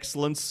achieved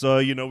excellence, so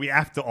we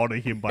have to honor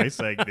him by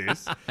saying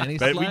this. And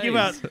we give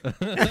out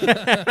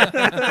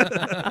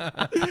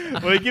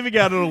we're giving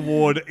out an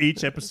award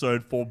each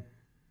episode for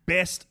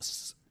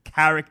best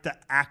character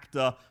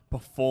actor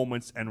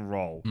performance and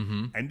role.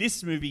 And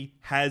this movie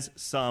has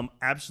some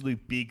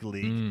absolute big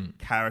league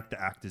character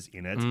actors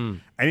in it.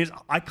 And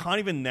I can't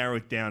even narrow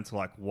it down to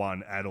like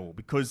one at all,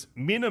 because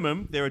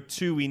minimum there are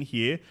two in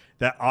here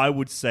that I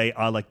would say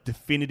are like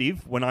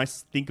definitive when I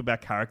think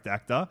about character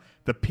actor,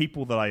 the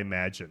people that I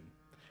imagine.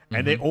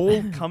 And they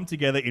all come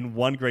together in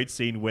one great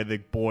scene where the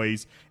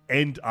boys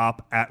end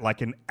up at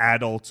like an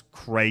adult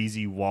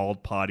crazy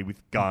wild party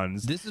with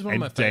guns. This is one of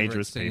my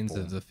favorite scenes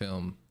of the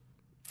film.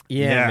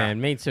 Yeah, man,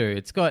 me too.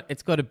 It's got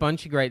a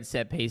bunch of great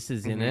set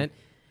pieces in it.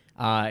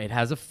 It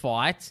has a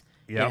fight.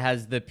 It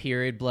has the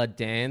period blood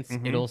dance.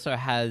 It also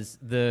has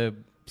the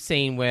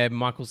scene where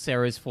Michael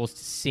Cera is forced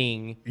to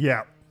sing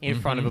in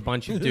front of a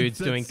bunch of dudes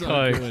That's doing so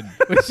coke, good.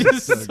 which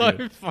is So so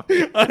good.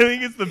 funny. I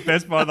think it's the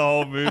best part of the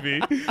whole movie.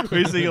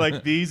 Where you see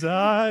like these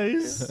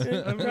eyes,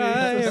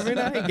 Every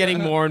night, getting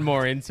more and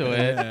more into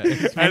it,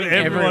 and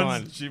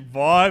everyone, everyone's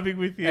vibing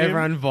with him.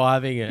 everyone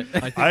vibing it.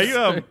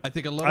 I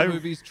think a lot of I-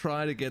 movies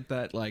try to get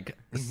that like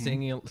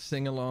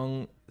sing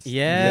along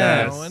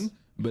Yes. going,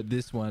 but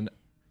this one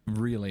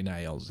really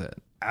nails it.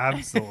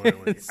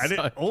 Absolutely. And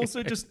So it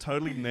also just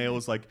totally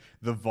nails like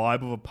the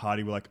vibe of a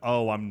party. We're like,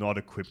 oh, I'm not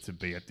equipped to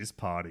be at this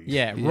party.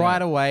 Yeah,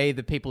 right away,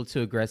 the people are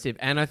too aggressive.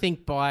 And I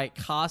think by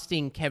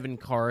casting Kevin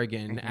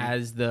Corrigan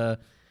as the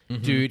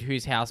dude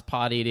whose house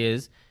party it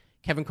is,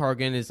 Kevin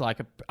Corrigan is like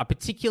a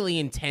particularly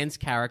intense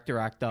character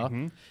actor.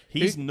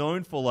 He's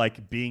known for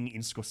like being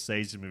in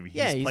Scorsese's movie.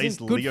 Yeah, he's plays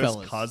in Leo's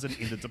Goodfellas. cousin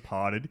in The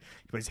Departed.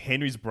 He plays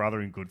Henry's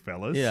brother in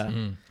Goodfellas. Yeah.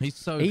 He's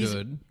so He's-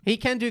 good. He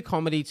can do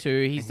comedy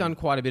too. He's done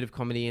quite a bit of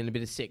comedy and a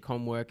bit of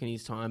sitcom work in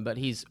his time, but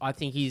I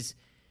think he's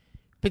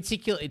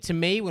particularly, to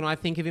me, when I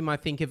think of him, I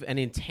think of an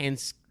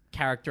intense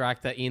character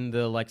actor in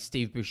the like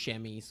Steve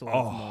Buscemi sort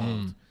of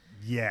mold.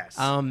 Yes.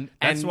 And-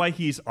 That's why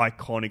he's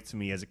iconic to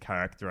me as a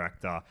character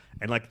actor.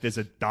 And like there's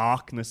a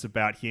darkness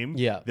about him.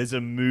 Yeah. There's a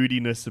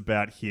moodiness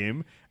about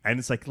him. And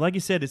it's like you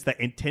said, it's that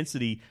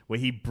intensity where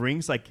he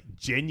brings like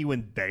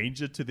genuine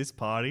danger to this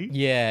party.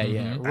 Yeah,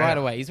 yeah, right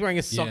away. He's wearing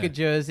a soccer Yeah.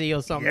 jersey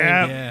or something.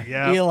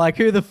 Yeah. You're like,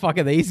 who the fuck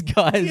are these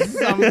guys?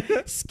 Some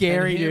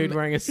scary dude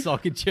wearing a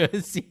soccer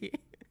jersey.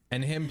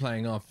 And him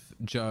playing off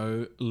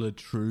Joe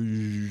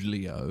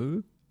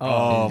Latruglio.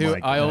 Oh, who my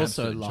I God.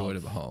 also Absolute joy to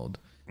love. behold.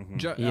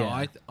 Joe,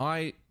 Yeah.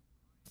 I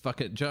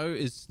fuck it. Joe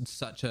is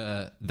such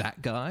a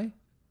that guy.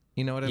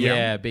 You know what I mean?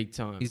 Yeah, big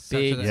time. He's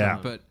big such a Yeah.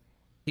 but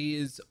he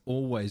is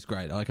always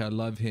great. Like I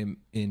love him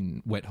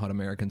in Wet Hot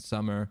American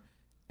Summer,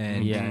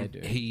 and Yeah, I do.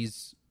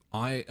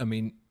 I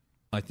mean,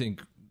 I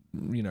think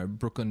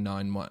Brooklyn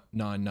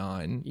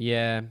 999.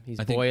 Yeah, he's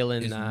I think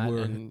boiling is that.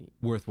 worth, and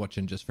worth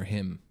watching just for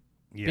him.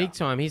 Yeah. Big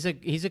time. He's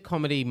a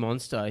comedy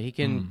monster. He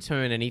can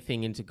turn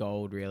anything into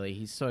gold, really.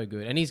 He's so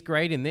good. And he's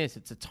great in this.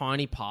 It's a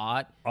tiny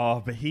part. Oh,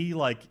 but he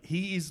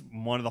is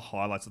one of the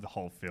highlights of the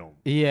whole film.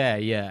 Yeah,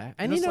 yeah.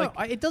 And Just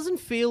like- it doesn't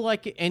feel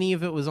like any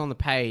of it was on the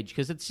page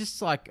because it's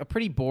just like a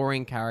pretty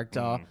boring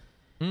character.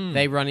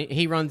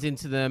 He runs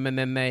into them and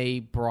then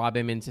they bribe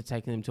him into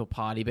taking them to a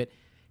party. But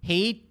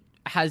he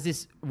has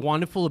this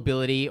wonderful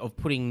ability of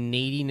putting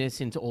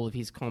neediness into all of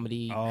his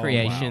comedy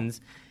creations.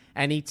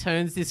 And he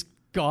turns this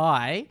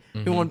guy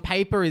who on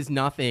paper is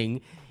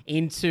nothing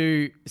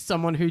into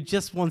someone who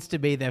just wants to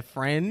be their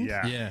friend.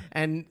 Yeah. Yeah.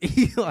 And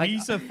he's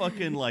He's a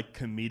fucking like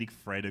comedic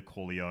Fredo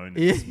Corleone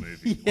in this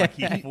movie. Yeah. Like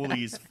he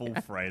fully is full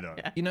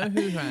Fredo. You know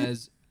who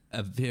has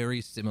a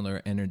very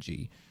similar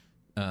energy,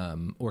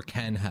 or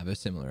can have a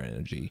similar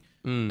energy,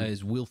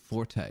 is Will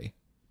Forte.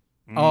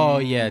 oh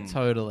yeah,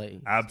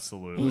 totally.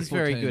 Absolutely. He's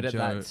very Forte good and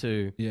at Joe. that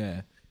too.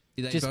 Yeah.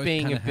 They Just both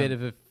being kinda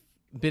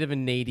a bit of a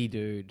needy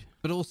dude.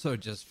 but also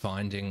just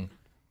finding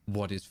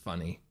what is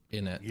funny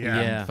in it. Yeah.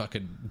 Yeah. And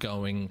fucking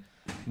going,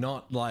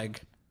 not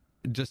like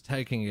just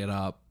taking it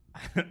up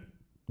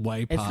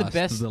way It's past the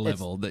best the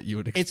level that you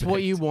would expect. It's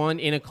what you want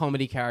in a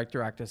comedy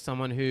character actor,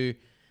 someone who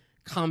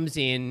comes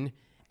in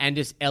and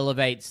just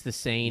elevates the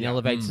scene,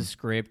 elevates the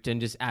script,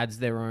 and just adds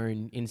their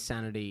own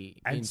insanity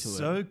And into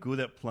so it. good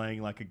at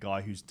playing like a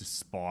guy who's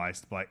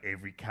despised by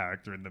every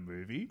character in the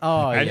movie.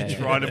 Oh, and yeah,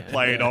 trying yeah, to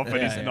play it off and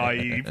is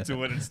naive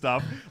to it and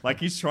stuff. Like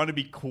he's trying to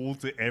be cool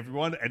to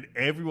everyone, and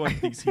everyone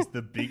thinks he's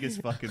the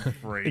biggest fucking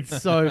freak.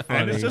 It's so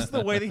funny. And it's just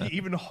the way that he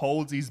even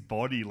holds his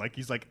body, like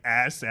he's like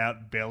ass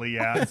out, belly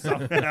out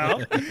somehow,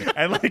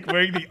 and like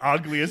wearing the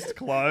ugliest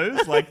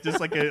clothes, like just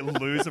like a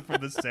loser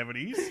from the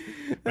 70s.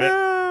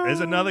 But there's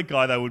another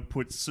guy that would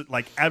put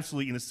like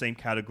absolutely in the same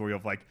category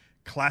of like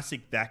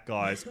classic that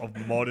guys of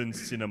modern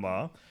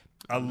cinema,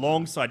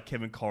 alongside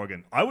Kevin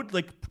Corrigan. I would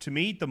like, to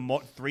me, the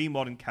three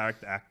modern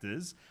character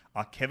actors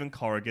are Kevin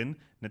Corrigan,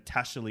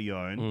 Natasha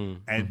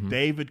Lyonne, and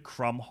David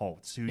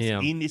Krumholtz, who's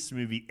in this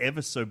movie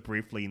ever so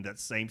briefly in that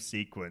same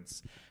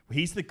sequence.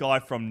 He's the guy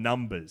from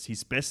Numbers.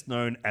 He's best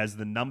known as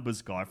the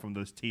Numbers guy from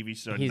those TV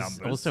show He's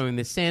Numbers. also in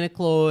the Santa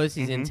Claus.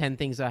 He's in 10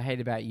 Things I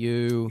Hate About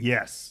You.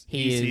 Yes.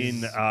 He He's is-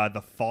 in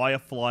the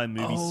Firefly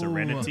movie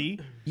Serenity.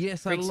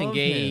 Yes, Freaks I and love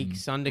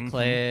Geeks, him.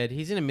 Undeclared.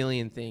 He's in a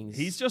million things.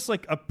 He's just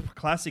like a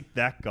classic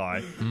that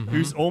guy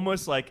who's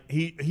almost like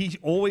he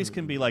always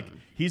can be like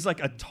he's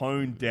like a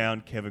toned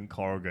down Kevin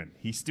Corrigan.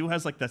 He still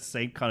has like that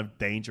same kind of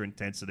danger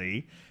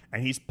intensity,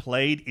 and he's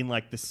played in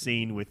like the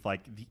scene with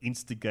like the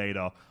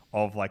instigator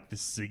of like the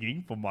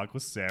singing for Michael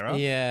Cera.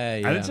 Yeah,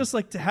 yeah. And it's just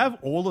like to have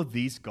all of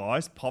these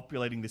guys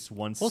populating this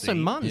one also,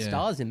 scene. Martin Yeah.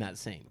 Starr's in that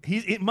scene.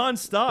 He's Martin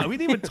Starr. We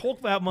didn't even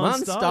talk about Martin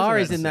Martin Starr. Starr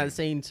is in that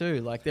scene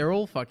too. Like, they're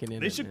all fucking in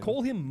They it. should man.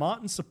 call him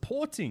Martin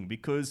Supporting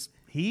because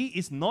he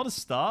is not a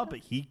star, but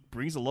he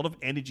brings a lot of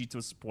energy to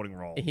a supporting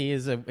role.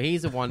 He's a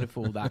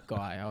wonderful that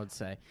guy, I would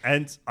say.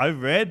 And I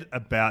read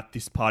about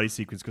this party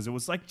sequence because it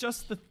was like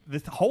just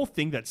the whole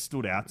thing that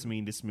stood out to me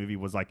in this movie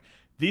was like,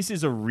 this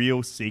is a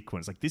real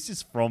sequence. Like, this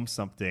is from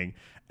something.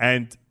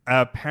 And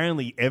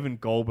apparently Evan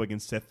Goldberg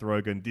and Seth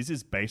Rogen, this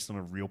is based on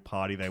a real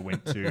party they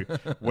went to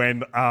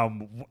when,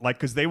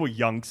 because they were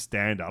young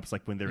stand-ups,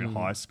 like when they're in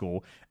high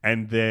school,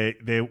 and they're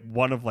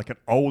one of like an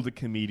older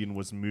comedian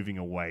was moving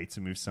away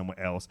to move somewhere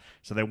else.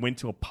 So they went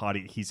to a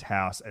party at his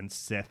house, and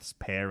Seth's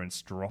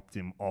parents dropped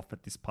him off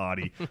at this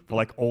party for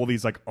like all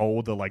these like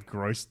older, like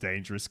gross,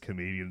 dangerous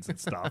comedians and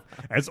stuff.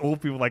 As all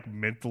people like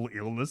mental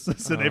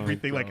illnesses and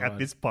everything, like at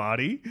this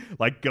party,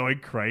 like going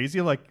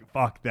crazy. Like,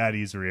 fuck, that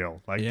is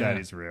real. Like that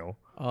is real.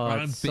 Oh,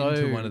 I've been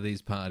to one of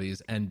these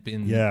parties and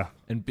been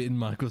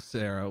Michael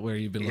Cera, where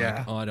you've been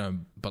like, I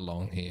don't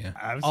belong here.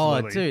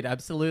 Absolutely. Oh, dude,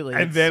 absolutely.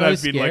 And It's then so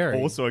I've been scary.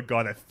 like also a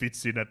guy that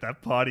fits in at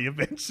that party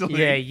eventually.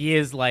 Yeah,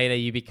 years later,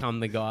 you become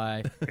the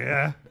guy.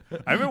 Yeah.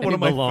 I remember one He of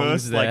my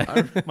belongs first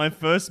there. my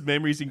first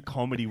memories in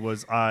comedy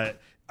was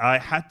I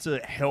had to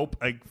help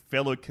a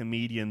fellow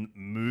comedian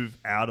move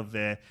out of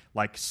their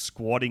like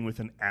squatting with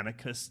an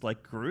anarchist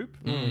like group,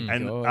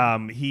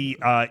 and he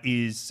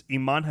is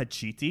Iman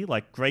Hachiti,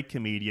 like great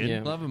comedian.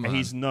 Yeah. Love him, and man.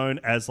 he's known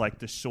as like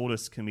the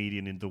shortest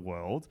comedian in the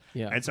world.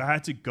 Yeah. And so I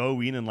had to go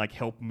in and like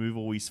help move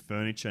all his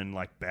furniture and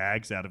like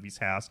bags out of his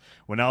house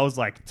when I was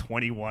like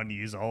 21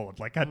 years old.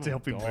 Like I had to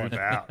help him move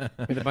out.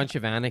 With a bunch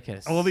of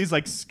anarchists. All these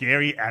like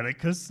scary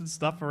anarchists and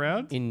stuff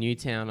around. In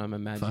Newtown, I'm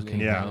imagining. Fucking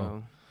Yeah.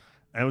 Oh.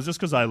 And it was just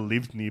because I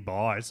lived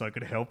nearby, so I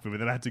could help him.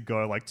 And then I had to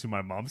go like to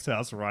my mum's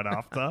house right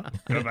after,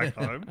 go back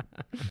home.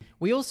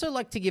 We also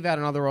like to give out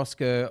another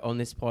Oscar on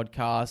this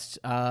podcast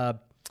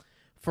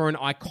for an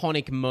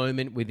iconic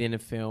moment within a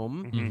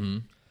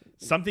film.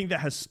 Something that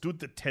has stood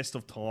the test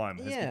of time,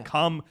 has Yeah.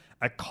 become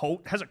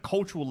has a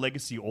cultural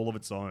legacy all of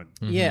its own.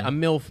 Yeah, a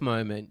MILF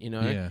moment, you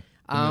know? Yeah.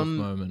 The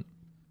moment.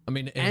 I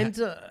mean,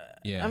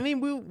 I mean,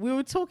 we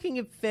were talking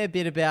a fair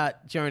bit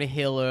about Jonah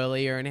Hill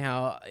earlier and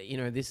how, you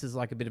know, this is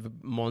like a bit of a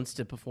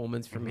monster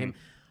performance from him.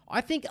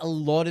 I think a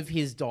lot of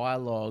his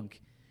dialogue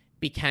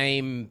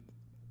became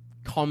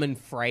common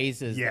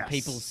phrases that Yes.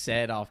 people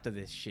said after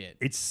this shit.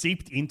 It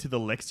seeped into the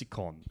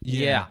lexicon.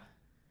 Yeah.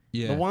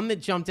 Yeah. The one that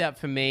jumped out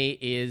for me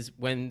is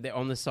when they're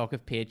on the soccer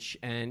pitch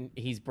and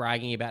he's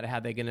bragging about how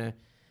they're going to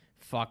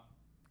fuck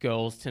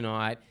girls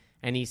tonight.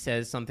 And he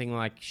says something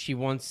like, she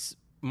wants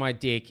my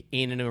dick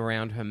in and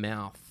around her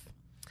mouth.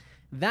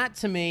 That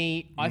to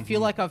me, I feel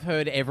like I've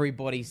heard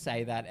everybody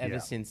say that ever Yeah.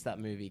 since that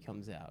movie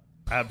comes out.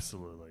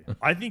 Absolutely.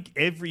 I think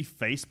every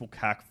Facebook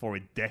hack for a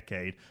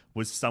decade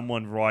was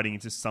someone writing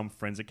into some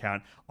friend's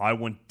account, I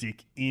want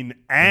dick in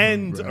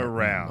and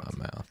around.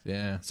 my mouth.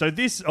 Yeah. So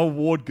this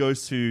award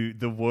goes to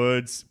the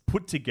words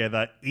put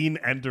together in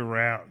and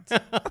around.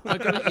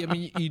 I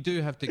mean, you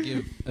do have to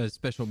give a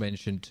special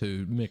mention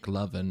to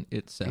McLovin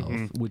itself,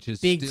 which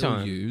is Big still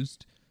time.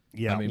 used.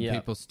 Yeah. I mean, Yeah.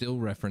 people still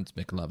reference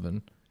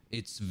McLovin.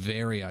 It's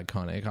very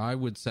iconic. I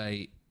would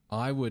say,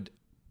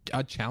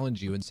 I'd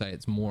challenge you and say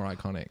it's more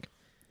iconic.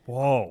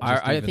 Whoa.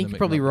 I even think the you're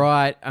probably McLovin.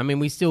 right. I mean,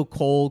 we still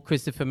call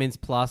Christopher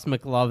Mintz-Plasse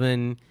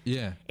McLovin.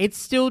 Yeah. It's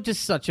still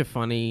just such a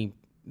funny...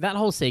 That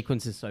whole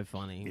sequence is so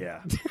funny.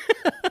 Yeah.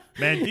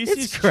 Man, this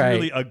It's is great.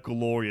 truly a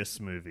glorious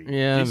movie.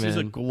 Yeah, This is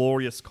a man.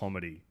 glorious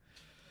comedy.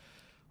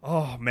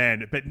 Oh,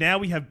 man. But now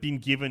we have been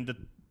given the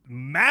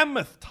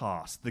mammoth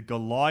task, the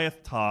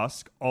Goliath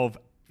task of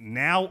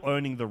now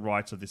owning the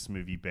rights of this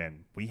movie,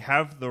 Ben. We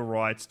have the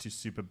rights to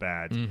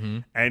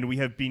Superbad, and we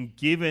have been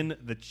given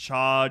the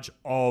charge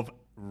of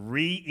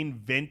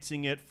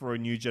reinventing it for a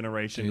new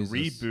generation, Jesus.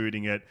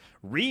 rebooting it,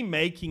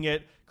 remaking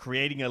it,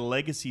 creating a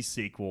legacy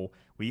sequel.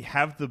 We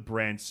have the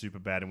brand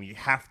Superbad, and we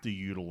have to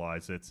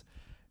utilize it.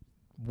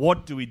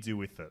 What do we do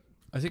with it?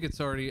 I think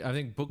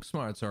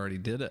Booksmart's already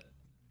did it.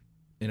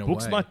 In a way.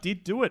 Booksmart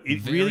did do it. It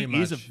Very really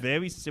is a much.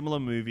 very similar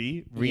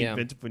movie, Yeah.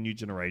 reinvented for a new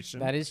generation.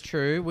 That is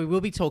true. We will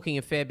be talking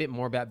a fair bit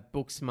more about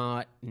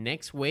Booksmart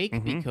next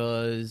week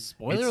because,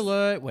 spoiler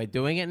alert, we're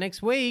doing it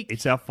next week.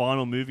 It's our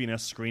final movie in our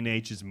Screen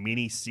Ages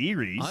mini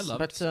series. I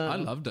loved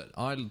it.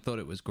 I thought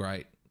it was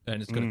great.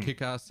 And it's got a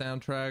kick-ass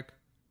soundtrack.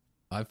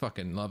 I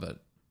fucking love it.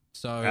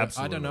 So,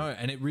 Absolutely. I don't know.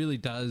 And it really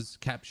does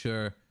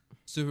capture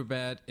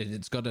Superbad.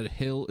 It's got a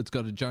Hill. It's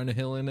got a Jonah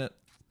Hill in it.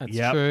 That's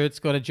Yep. true. It's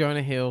got a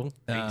Jonah Hill.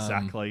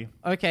 Exactly.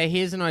 Okay,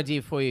 here's an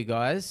idea for you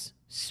guys.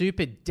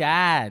 Super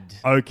Dad.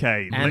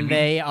 Okay. let And me-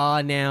 they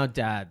are now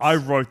dads. I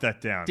wrote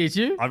that down. Did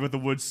you? I've got the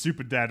word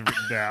Super Dad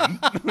written down.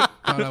 God,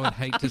 I would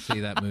hate to see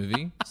that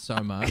movie so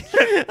much.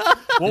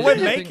 Well, we're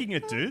making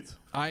it, dude.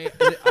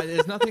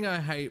 There's nothing I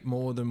hate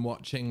more than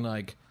watching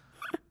like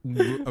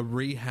a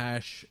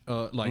rehash,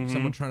 like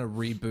someone trying to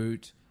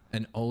reboot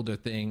an older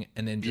thing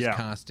and then just Yeah.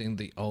 casting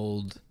the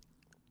old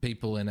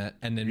people in it,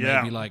 and then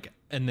Yeah. maybe like,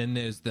 and then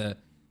there's the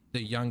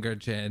younger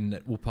gen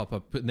that will pop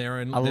up, and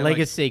they're a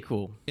Lego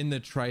sequel. in the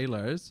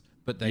trailers,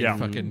 but they Yeah.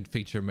 fucking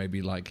feature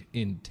maybe like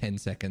in 10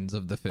 seconds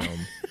of the film.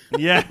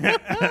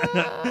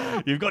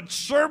 Yeah. You've got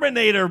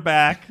Terminator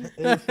back.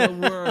 It's the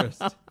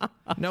worst.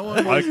 No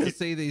one wants to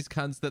see these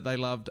cunts that they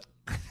loved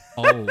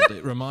old.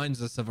 It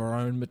reminds us of our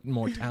own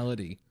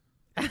mortality.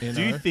 You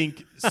Do you know?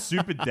 think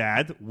Super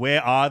Dad,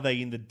 where are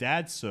they in the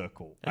dad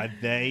circle? Are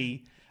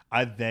they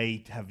have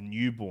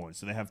newborns?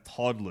 Do they have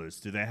toddlers?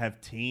 Do they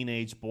have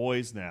teenage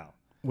boys now?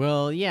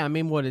 Well, yeah, I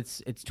mean,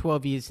 it's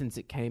 12 years since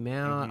it came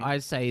out. Mm-hmm.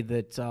 I'd say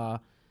that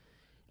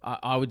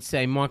I would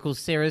say Michael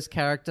Cera's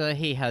character,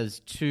 he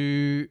has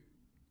 2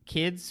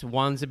 kids.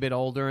 One's a bit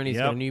older and he's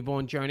got a Yep.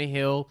 newborn. Jonah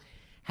Hill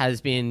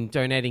has been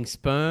donating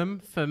sperm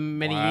for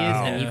many years,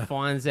 Wow. and he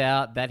finds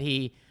out that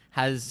he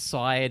has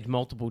sired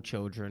multiple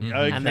children.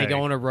 And they Okay.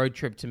 go on a road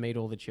trip to meet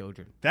all the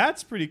children.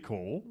 That's pretty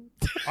cool.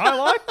 I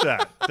like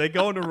that. They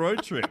go on a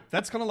road trip.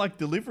 That's kind of like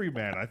Delivery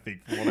Man, I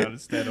think, from what I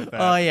understand of that.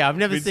 Oh yeah, I've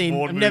never Vince seen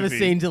Vaughn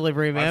movie.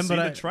 Delivery Man, I've but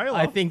seen the trailer.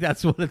 I think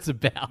that's what it's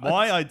about.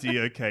 My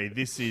idea, okay,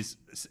 this is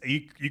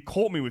you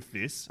caught me with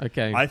this.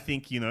 Okay. I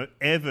think,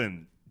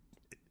 Evan,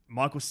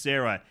 Michael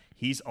Cera,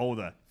 he's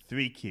older,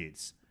 3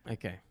 kids.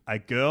 Okay. A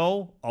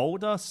girl,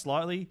 older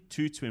slightly,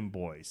 2 twin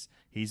boys.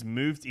 He's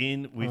moved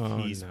in with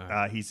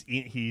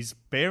his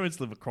parents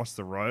live across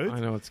the road. I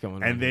know what's going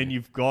on And then here.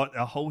 you've got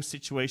a whole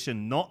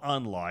situation not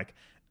unlike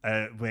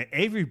where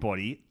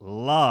everybody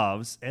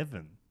loves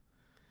Evan.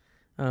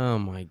 Oh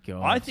my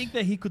god. I think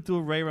that he could do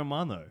a Ray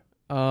Romano.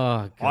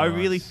 Oh god. I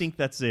really think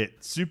that's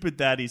it. Super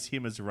Dad is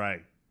him as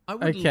Ray. I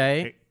would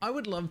Okay. I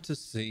would love to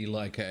see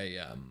like a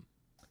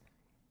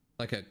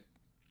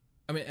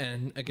I mean,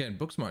 and again,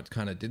 Booksmart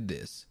kind of did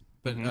this,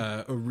 but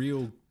a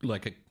real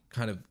like a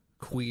kind of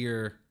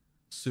queer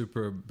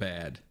super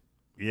bad.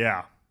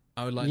 Yeah.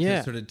 I would like Yeah.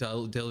 to sort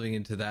of delving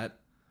into that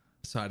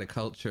side of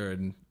culture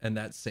and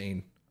that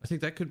scene. I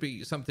think that could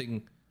be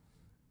something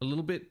a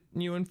little bit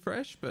new and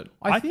fresh, but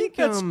I think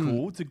that's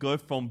cool to go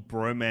from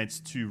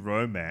bromance to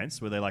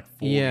romance, where they like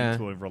fall Yeah.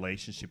 into a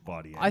relationship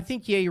by the end. I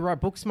think, yeah, you're right.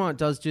 Booksmart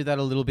does do that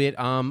a little bit.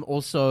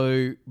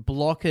 Also,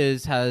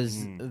 Blockers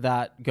has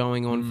that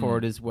going on for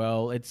it as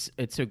well. It's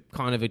a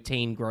kind of a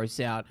teen gross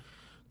out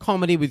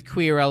comedy with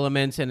queer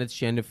elements, and it's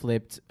gender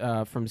flipped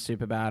from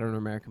Superbad or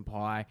American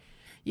Pie.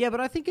 Yeah, but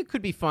I think it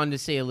could be fun to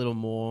see a little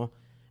more.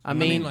 I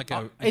mean, like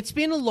it's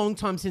been a long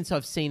time since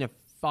I've seen a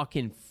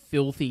fucking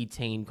filthy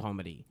teen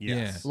comedy.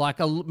 Yes. Like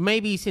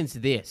maybe since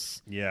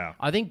this. Yeah.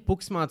 I think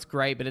Booksmart's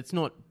great, but it's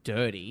not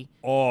dirty.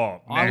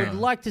 Oh, I man. would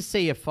like to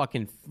see a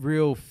fucking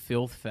real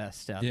filth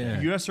fest out Yeah.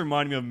 there. You just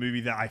reminded me of a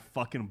movie that I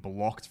fucking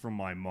blocked from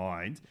my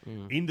mind.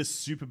 In the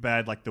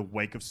Superbad, like the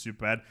wake of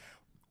Superbad,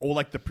 or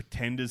like the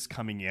Pretenders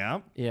coming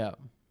out. Yeah.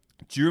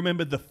 Do you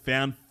remember the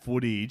found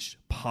footage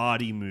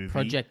party movie?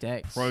 Project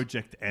X.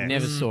 Project X.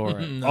 Never saw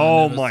it.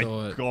 Oh never my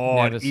saw it.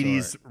 god! Never It saw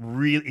is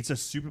real. It's a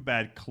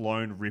Superbad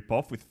clone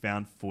ripoff with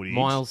found footage.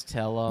 Miles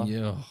Teller.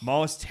 yeah.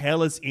 Miles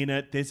Teller's in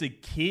it. There's a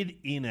kid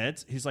in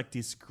it who's like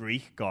this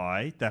Greek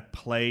guy that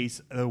plays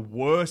the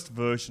worst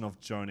version of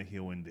Jonah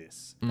Hill in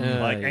this.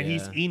 And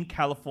he's yeah. in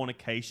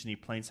Californication. He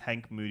plays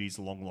Hank Moody's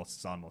long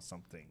lost son or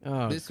something.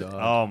 Oh, This- God.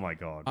 Oh my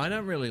god! I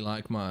don't really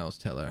like Miles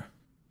Teller.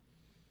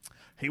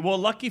 Well,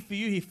 lucky for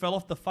you, he fell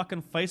off the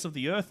fucking face of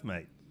the earth,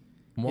 mate.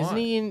 Why? Isn't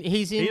he in?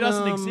 He's in. He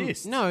doesn't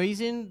exist. No, he's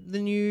in the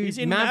new. He's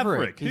in Maverick.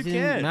 Maverick. Who He's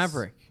cares? in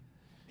Maverick.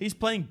 He's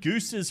playing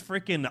Goose's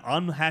freaking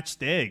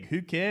unhatched egg.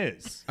 Who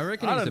cares? I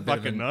reckon I he's don't a bit of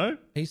fucking an- know.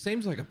 He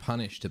seems like a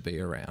punish to be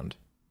around.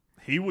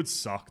 He would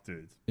suck,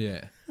 dude.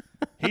 Yeah.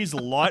 He's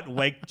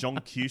lightweight John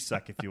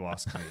Cusack, if you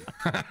ask me.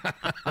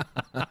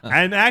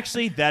 And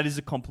actually, that is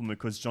a compliment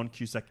because John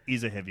Cusack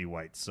is a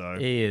heavyweight. So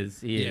He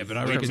is. Yeah, but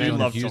I We reckon do Johnny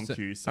love John Cusack-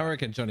 Cusack. I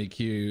reckon Johnny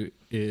Q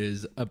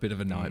is a bit of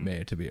a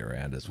nightmare to be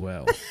around as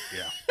well.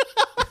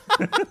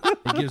 yeah,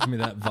 He gives me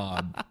that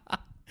vibe.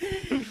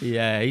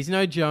 Yeah, he's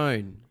no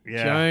Joan.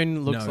 Yeah.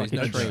 Joan looks No, like he's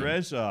a no treat.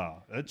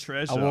 a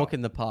treasure. A walk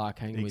in the park,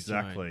 hanging with Joan.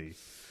 Exactly.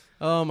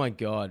 Oh my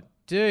god,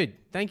 dude!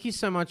 Thank you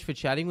so much for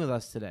chatting with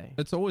us today.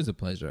 It's always a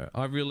pleasure.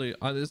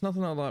 There's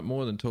nothing I like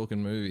more than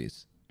talking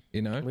movies.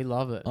 You know, We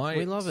love it.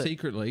 We love it.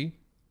 Secretly,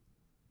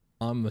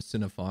 I'm a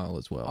cinephile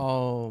as well.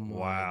 Oh my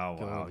Wow,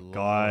 god, wow, Lord.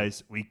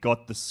 guys, we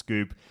got the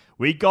scoop.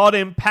 We got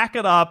him. Pack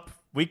it up.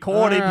 We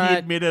caught him. He Alright,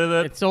 admitted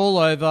it. It's all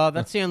over.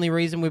 That's the only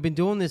reason we've been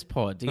doing this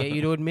pod, to get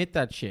you to admit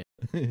that shit.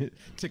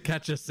 To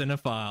catch a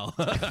cinephile.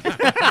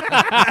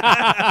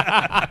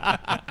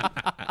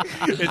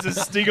 It's a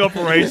sting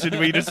operation.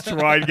 We just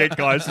try and get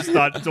guys to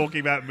start talking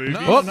about movies.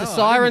 Oh, the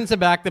sirens are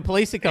back. The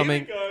police are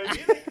coming.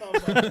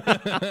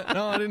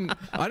 No,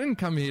 I didn't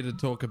come here to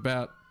talk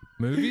about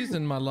movies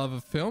and my love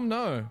of film.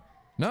 No.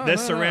 They're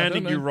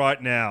surrounding you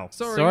right now.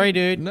 Sorry,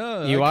 dude.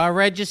 No, You are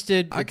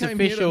registered. I It's came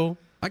here official.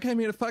 I came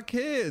here to fuck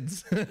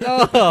kids.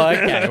 Oh,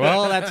 okay.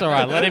 Well, that's all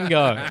right. Let him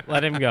go.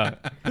 Let him go.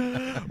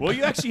 Well,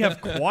 you actually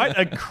have quite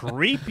a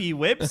creepy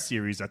web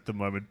series at the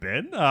moment,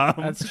 Ben.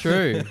 That's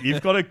true.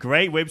 You've got a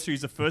great web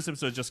series. The first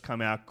episode just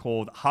come out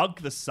called Hug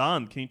the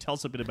Sun. Can you tell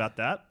us a bit about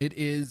that? It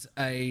is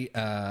a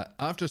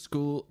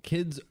after-school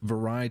kids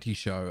variety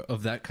show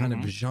of that kind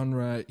of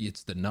genre.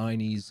 It's the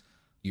 90s.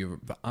 You're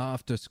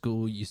after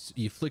school.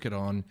 You flick it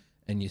on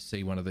and you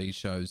see one of these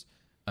shows.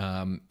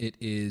 It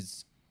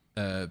is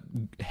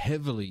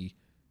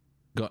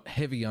got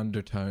heavy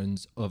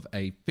undertones of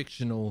a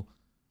fictional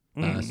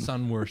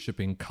sun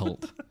worshipping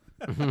cult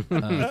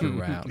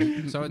throughout.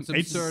 So it's absurdist.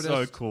 It's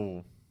so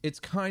cool. It's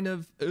kind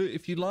of,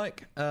 if you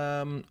like,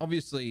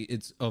 obviously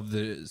it's of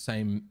a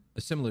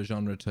similar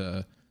genre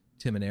to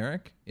Tim and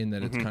Eric in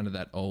that it's kind of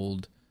that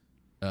old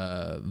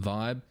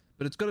vibe,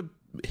 but it's got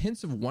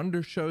hints of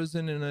Wonder shows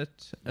in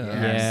it.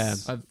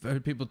 Yes. I've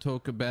heard people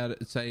talk about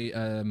it. Say,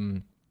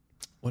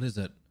 what is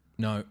it?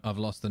 No, I've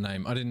lost the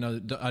name. I didn't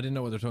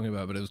know what they're talking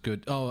about, but it was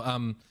good.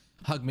 Oh,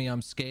 Hug Me,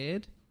 I'm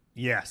Scared.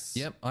 Yes.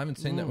 Yep, I haven't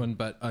seen that one,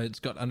 but it's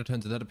got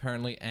undertones of that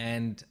apparently,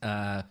 and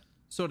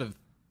sort of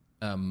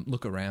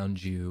Look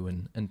Around You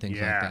and things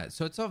like that.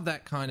 So it's of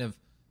that kind of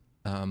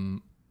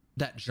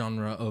that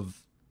genre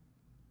of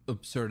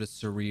absurdist,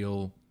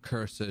 surreal,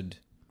 cursed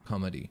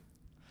comedy.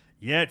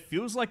 Yeah, it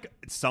feels like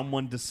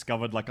someone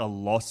discovered like a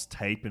lost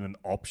tape in an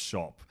op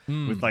shop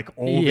with like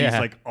all these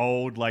like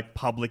old like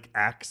public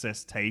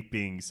access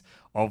tapings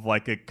of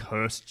like a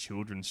cursed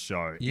children's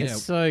show. Yeah.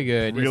 It's so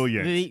good.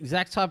 Brilliant. It's the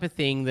exact type of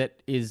thing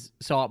that is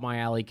so up my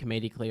alley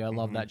comedically. I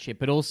love that shit.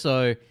 But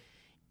also,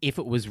 if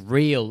it was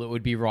real, it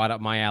would be right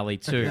up my alley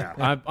too.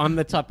 I'm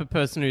the type of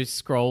person who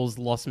scrolls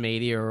lost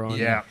media on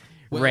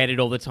Reddit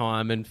all the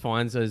time and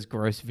finds those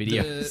gross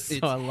videos.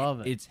 So I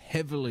love it. It's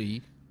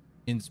heavily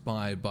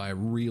inspired by a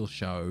real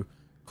show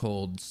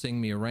called Sing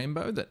Me a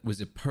Rainbow that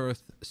was a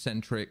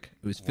Perth-centric.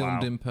 It was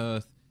filmed in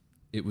Perth.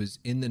 It was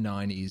in the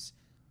 90s.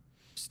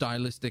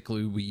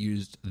 Stylistically, we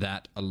used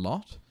that a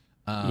lot.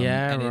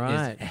 And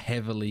it is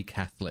heavily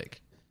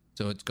Catholic.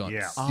 So it's got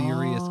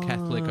serious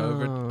Catholic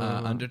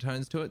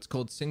undertones to it. It's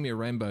called Sing Me a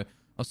Rainbow.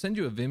 I'll send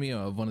you a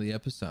Vimeo of one of the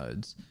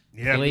episodes.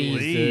 Yeah, please do.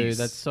 please.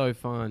 That's so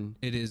fun.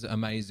 It is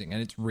amazing,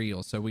 and it's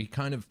real. So we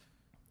kind of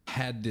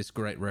had this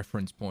great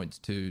reference points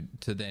to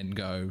then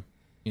go,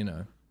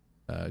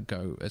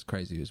 go as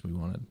crazy as we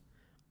wanted.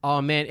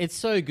 Oh man, it's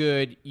so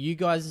good. You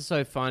guys are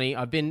so funny.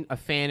 I've been a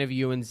fan of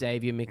you and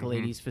Xavier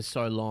Michaelides for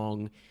so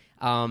long.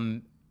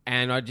 And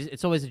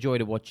it's always a joy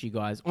to watch you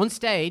guys on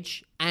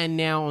stage and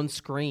now on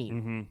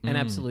screen. An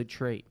absolute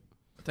treat.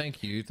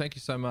 Thank you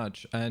so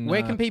much. And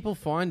where can people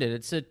find it?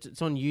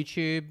 It's on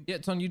YouTube. Yeah,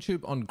 it's on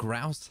YouTube on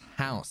Grouse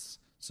House.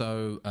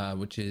 So,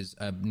 which is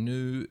a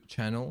new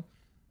channel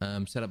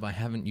set up by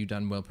Haven't You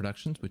Done Well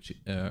Productions, which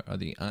are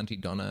the Auntie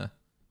Donna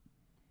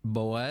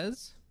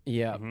Boaz.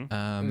 Yeah,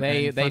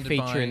 they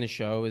feature in the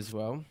show as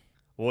well.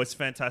 Well, it's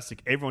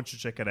fantastic. Everyone should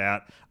check it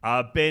out.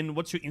 Ben,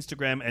 what's your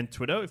Instagram and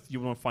Twitter if you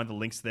want to find the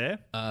links there?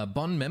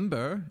 Bon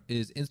Member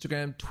is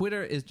Instagram.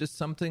 Twitter is just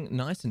something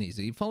nice and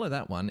easy. Follow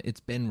that one. It's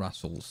Ben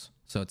Russells.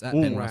 So it's at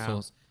Ben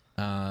Russells.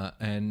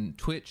 And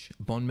Twitch,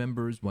 Bon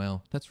Member as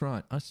well. That's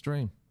right. I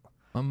stream.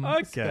 I'm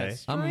a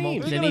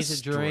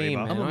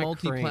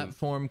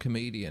multi-platform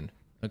comedian.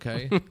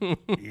 Okay.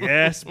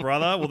 Yes,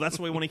 brother. Well, that's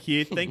what we want to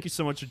hear. Thank you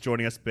so much for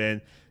joining us,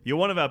 Ben. You're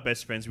one of our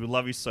best friends. We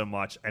love you so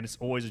much, and it's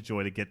always a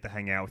joy to get to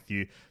hang out with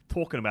you,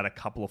 talking about a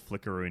couple of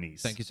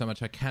flickeroonies. Thank you so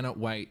much. I cannot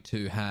wait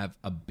to have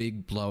a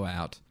big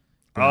blowout.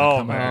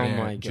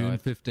 my June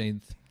God.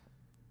 15th.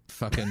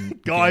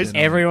 Fucking guys,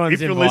 everyone's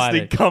if you're invited.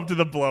 listening, come to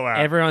the blowout.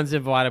 Everyone's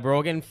invited. We're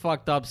all getting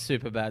fucked up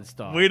super bad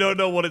style. We don't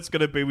know what it's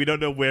going to be. We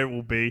don't know where it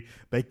will be.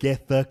 But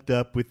get fucked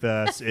up with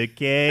us,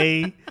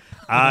 okay?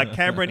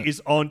 Cameron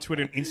is on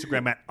Twitter and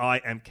Instagram at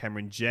I am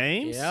Cameron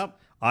James. Yep.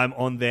 I'm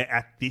on there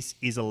at This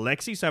Is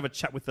Alexi, so have a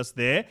chat with us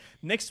there.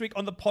 Next week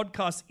on the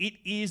podcast, it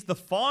is the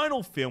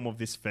final film of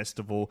this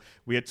festival.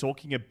 We are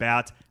talking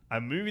about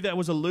a movie that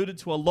was alluded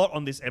to a lot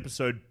on this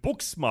episode,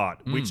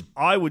 Booksmart, which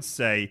I would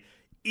say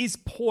is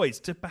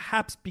poised to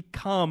perhaps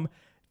become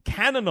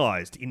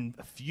canonized in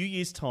a few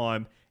years'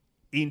 time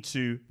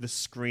into the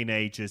Screen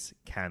Ages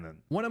canon.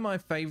 One of my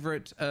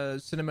favorite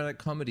cinematic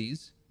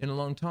comedies in a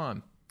long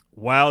time.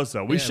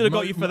 Wowza. We should have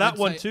got you for that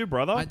one too,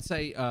 brother. I'd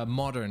say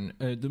modern,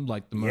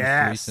 like the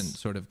most recent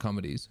sort of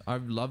comedies.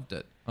 I've loved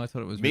it. I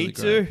thought it was really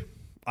great. Me too.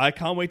 I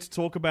can't wait to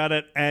talk about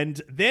it. And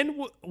then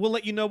we'll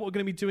let you know what we're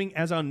going to be doing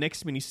as our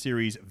next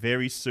mini-series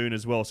very soon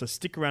as well. So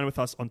stick around with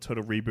us on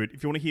Total Reboot.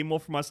 If you want to hear more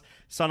from us,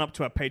 sign up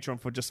to our Patreon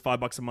for just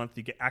 $5 a month.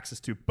 You get access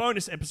to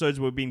bonus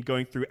episodes where we've been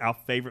going through our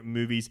favorite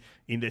movies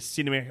in their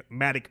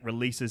cinematic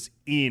releases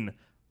in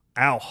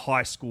our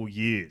high school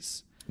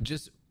years.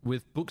 Just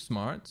with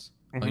Booksmarts,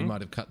 you might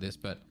have cut this,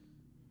 but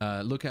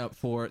look out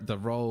for the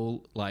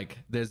role. Like,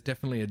 there's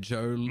definitely a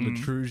Joe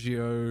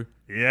Latrugio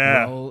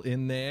role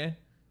in there.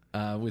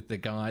 With the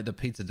guy, the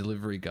pizza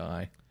delivery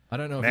guy. I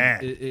don't know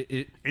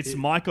if it's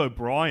Mike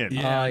O'Brien.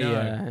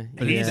 Yeah,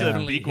 But he's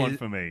a big one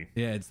for me.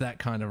 Yeah, it's that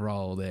kind of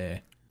role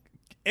there.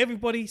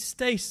 Everybody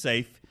stay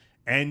safe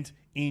and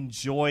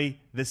enjoy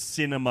the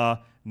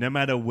cinema no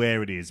matter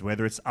where it is,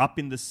 whether it's up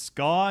in the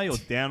sky or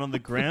down on the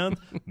ground.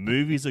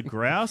 Movies are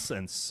grouse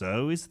and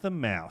so is the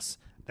mouse.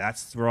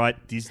 That's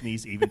right.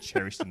 Disney's even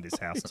cherished in this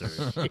house too.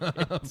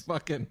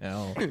 Fucking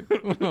hell.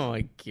 Oh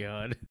my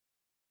God.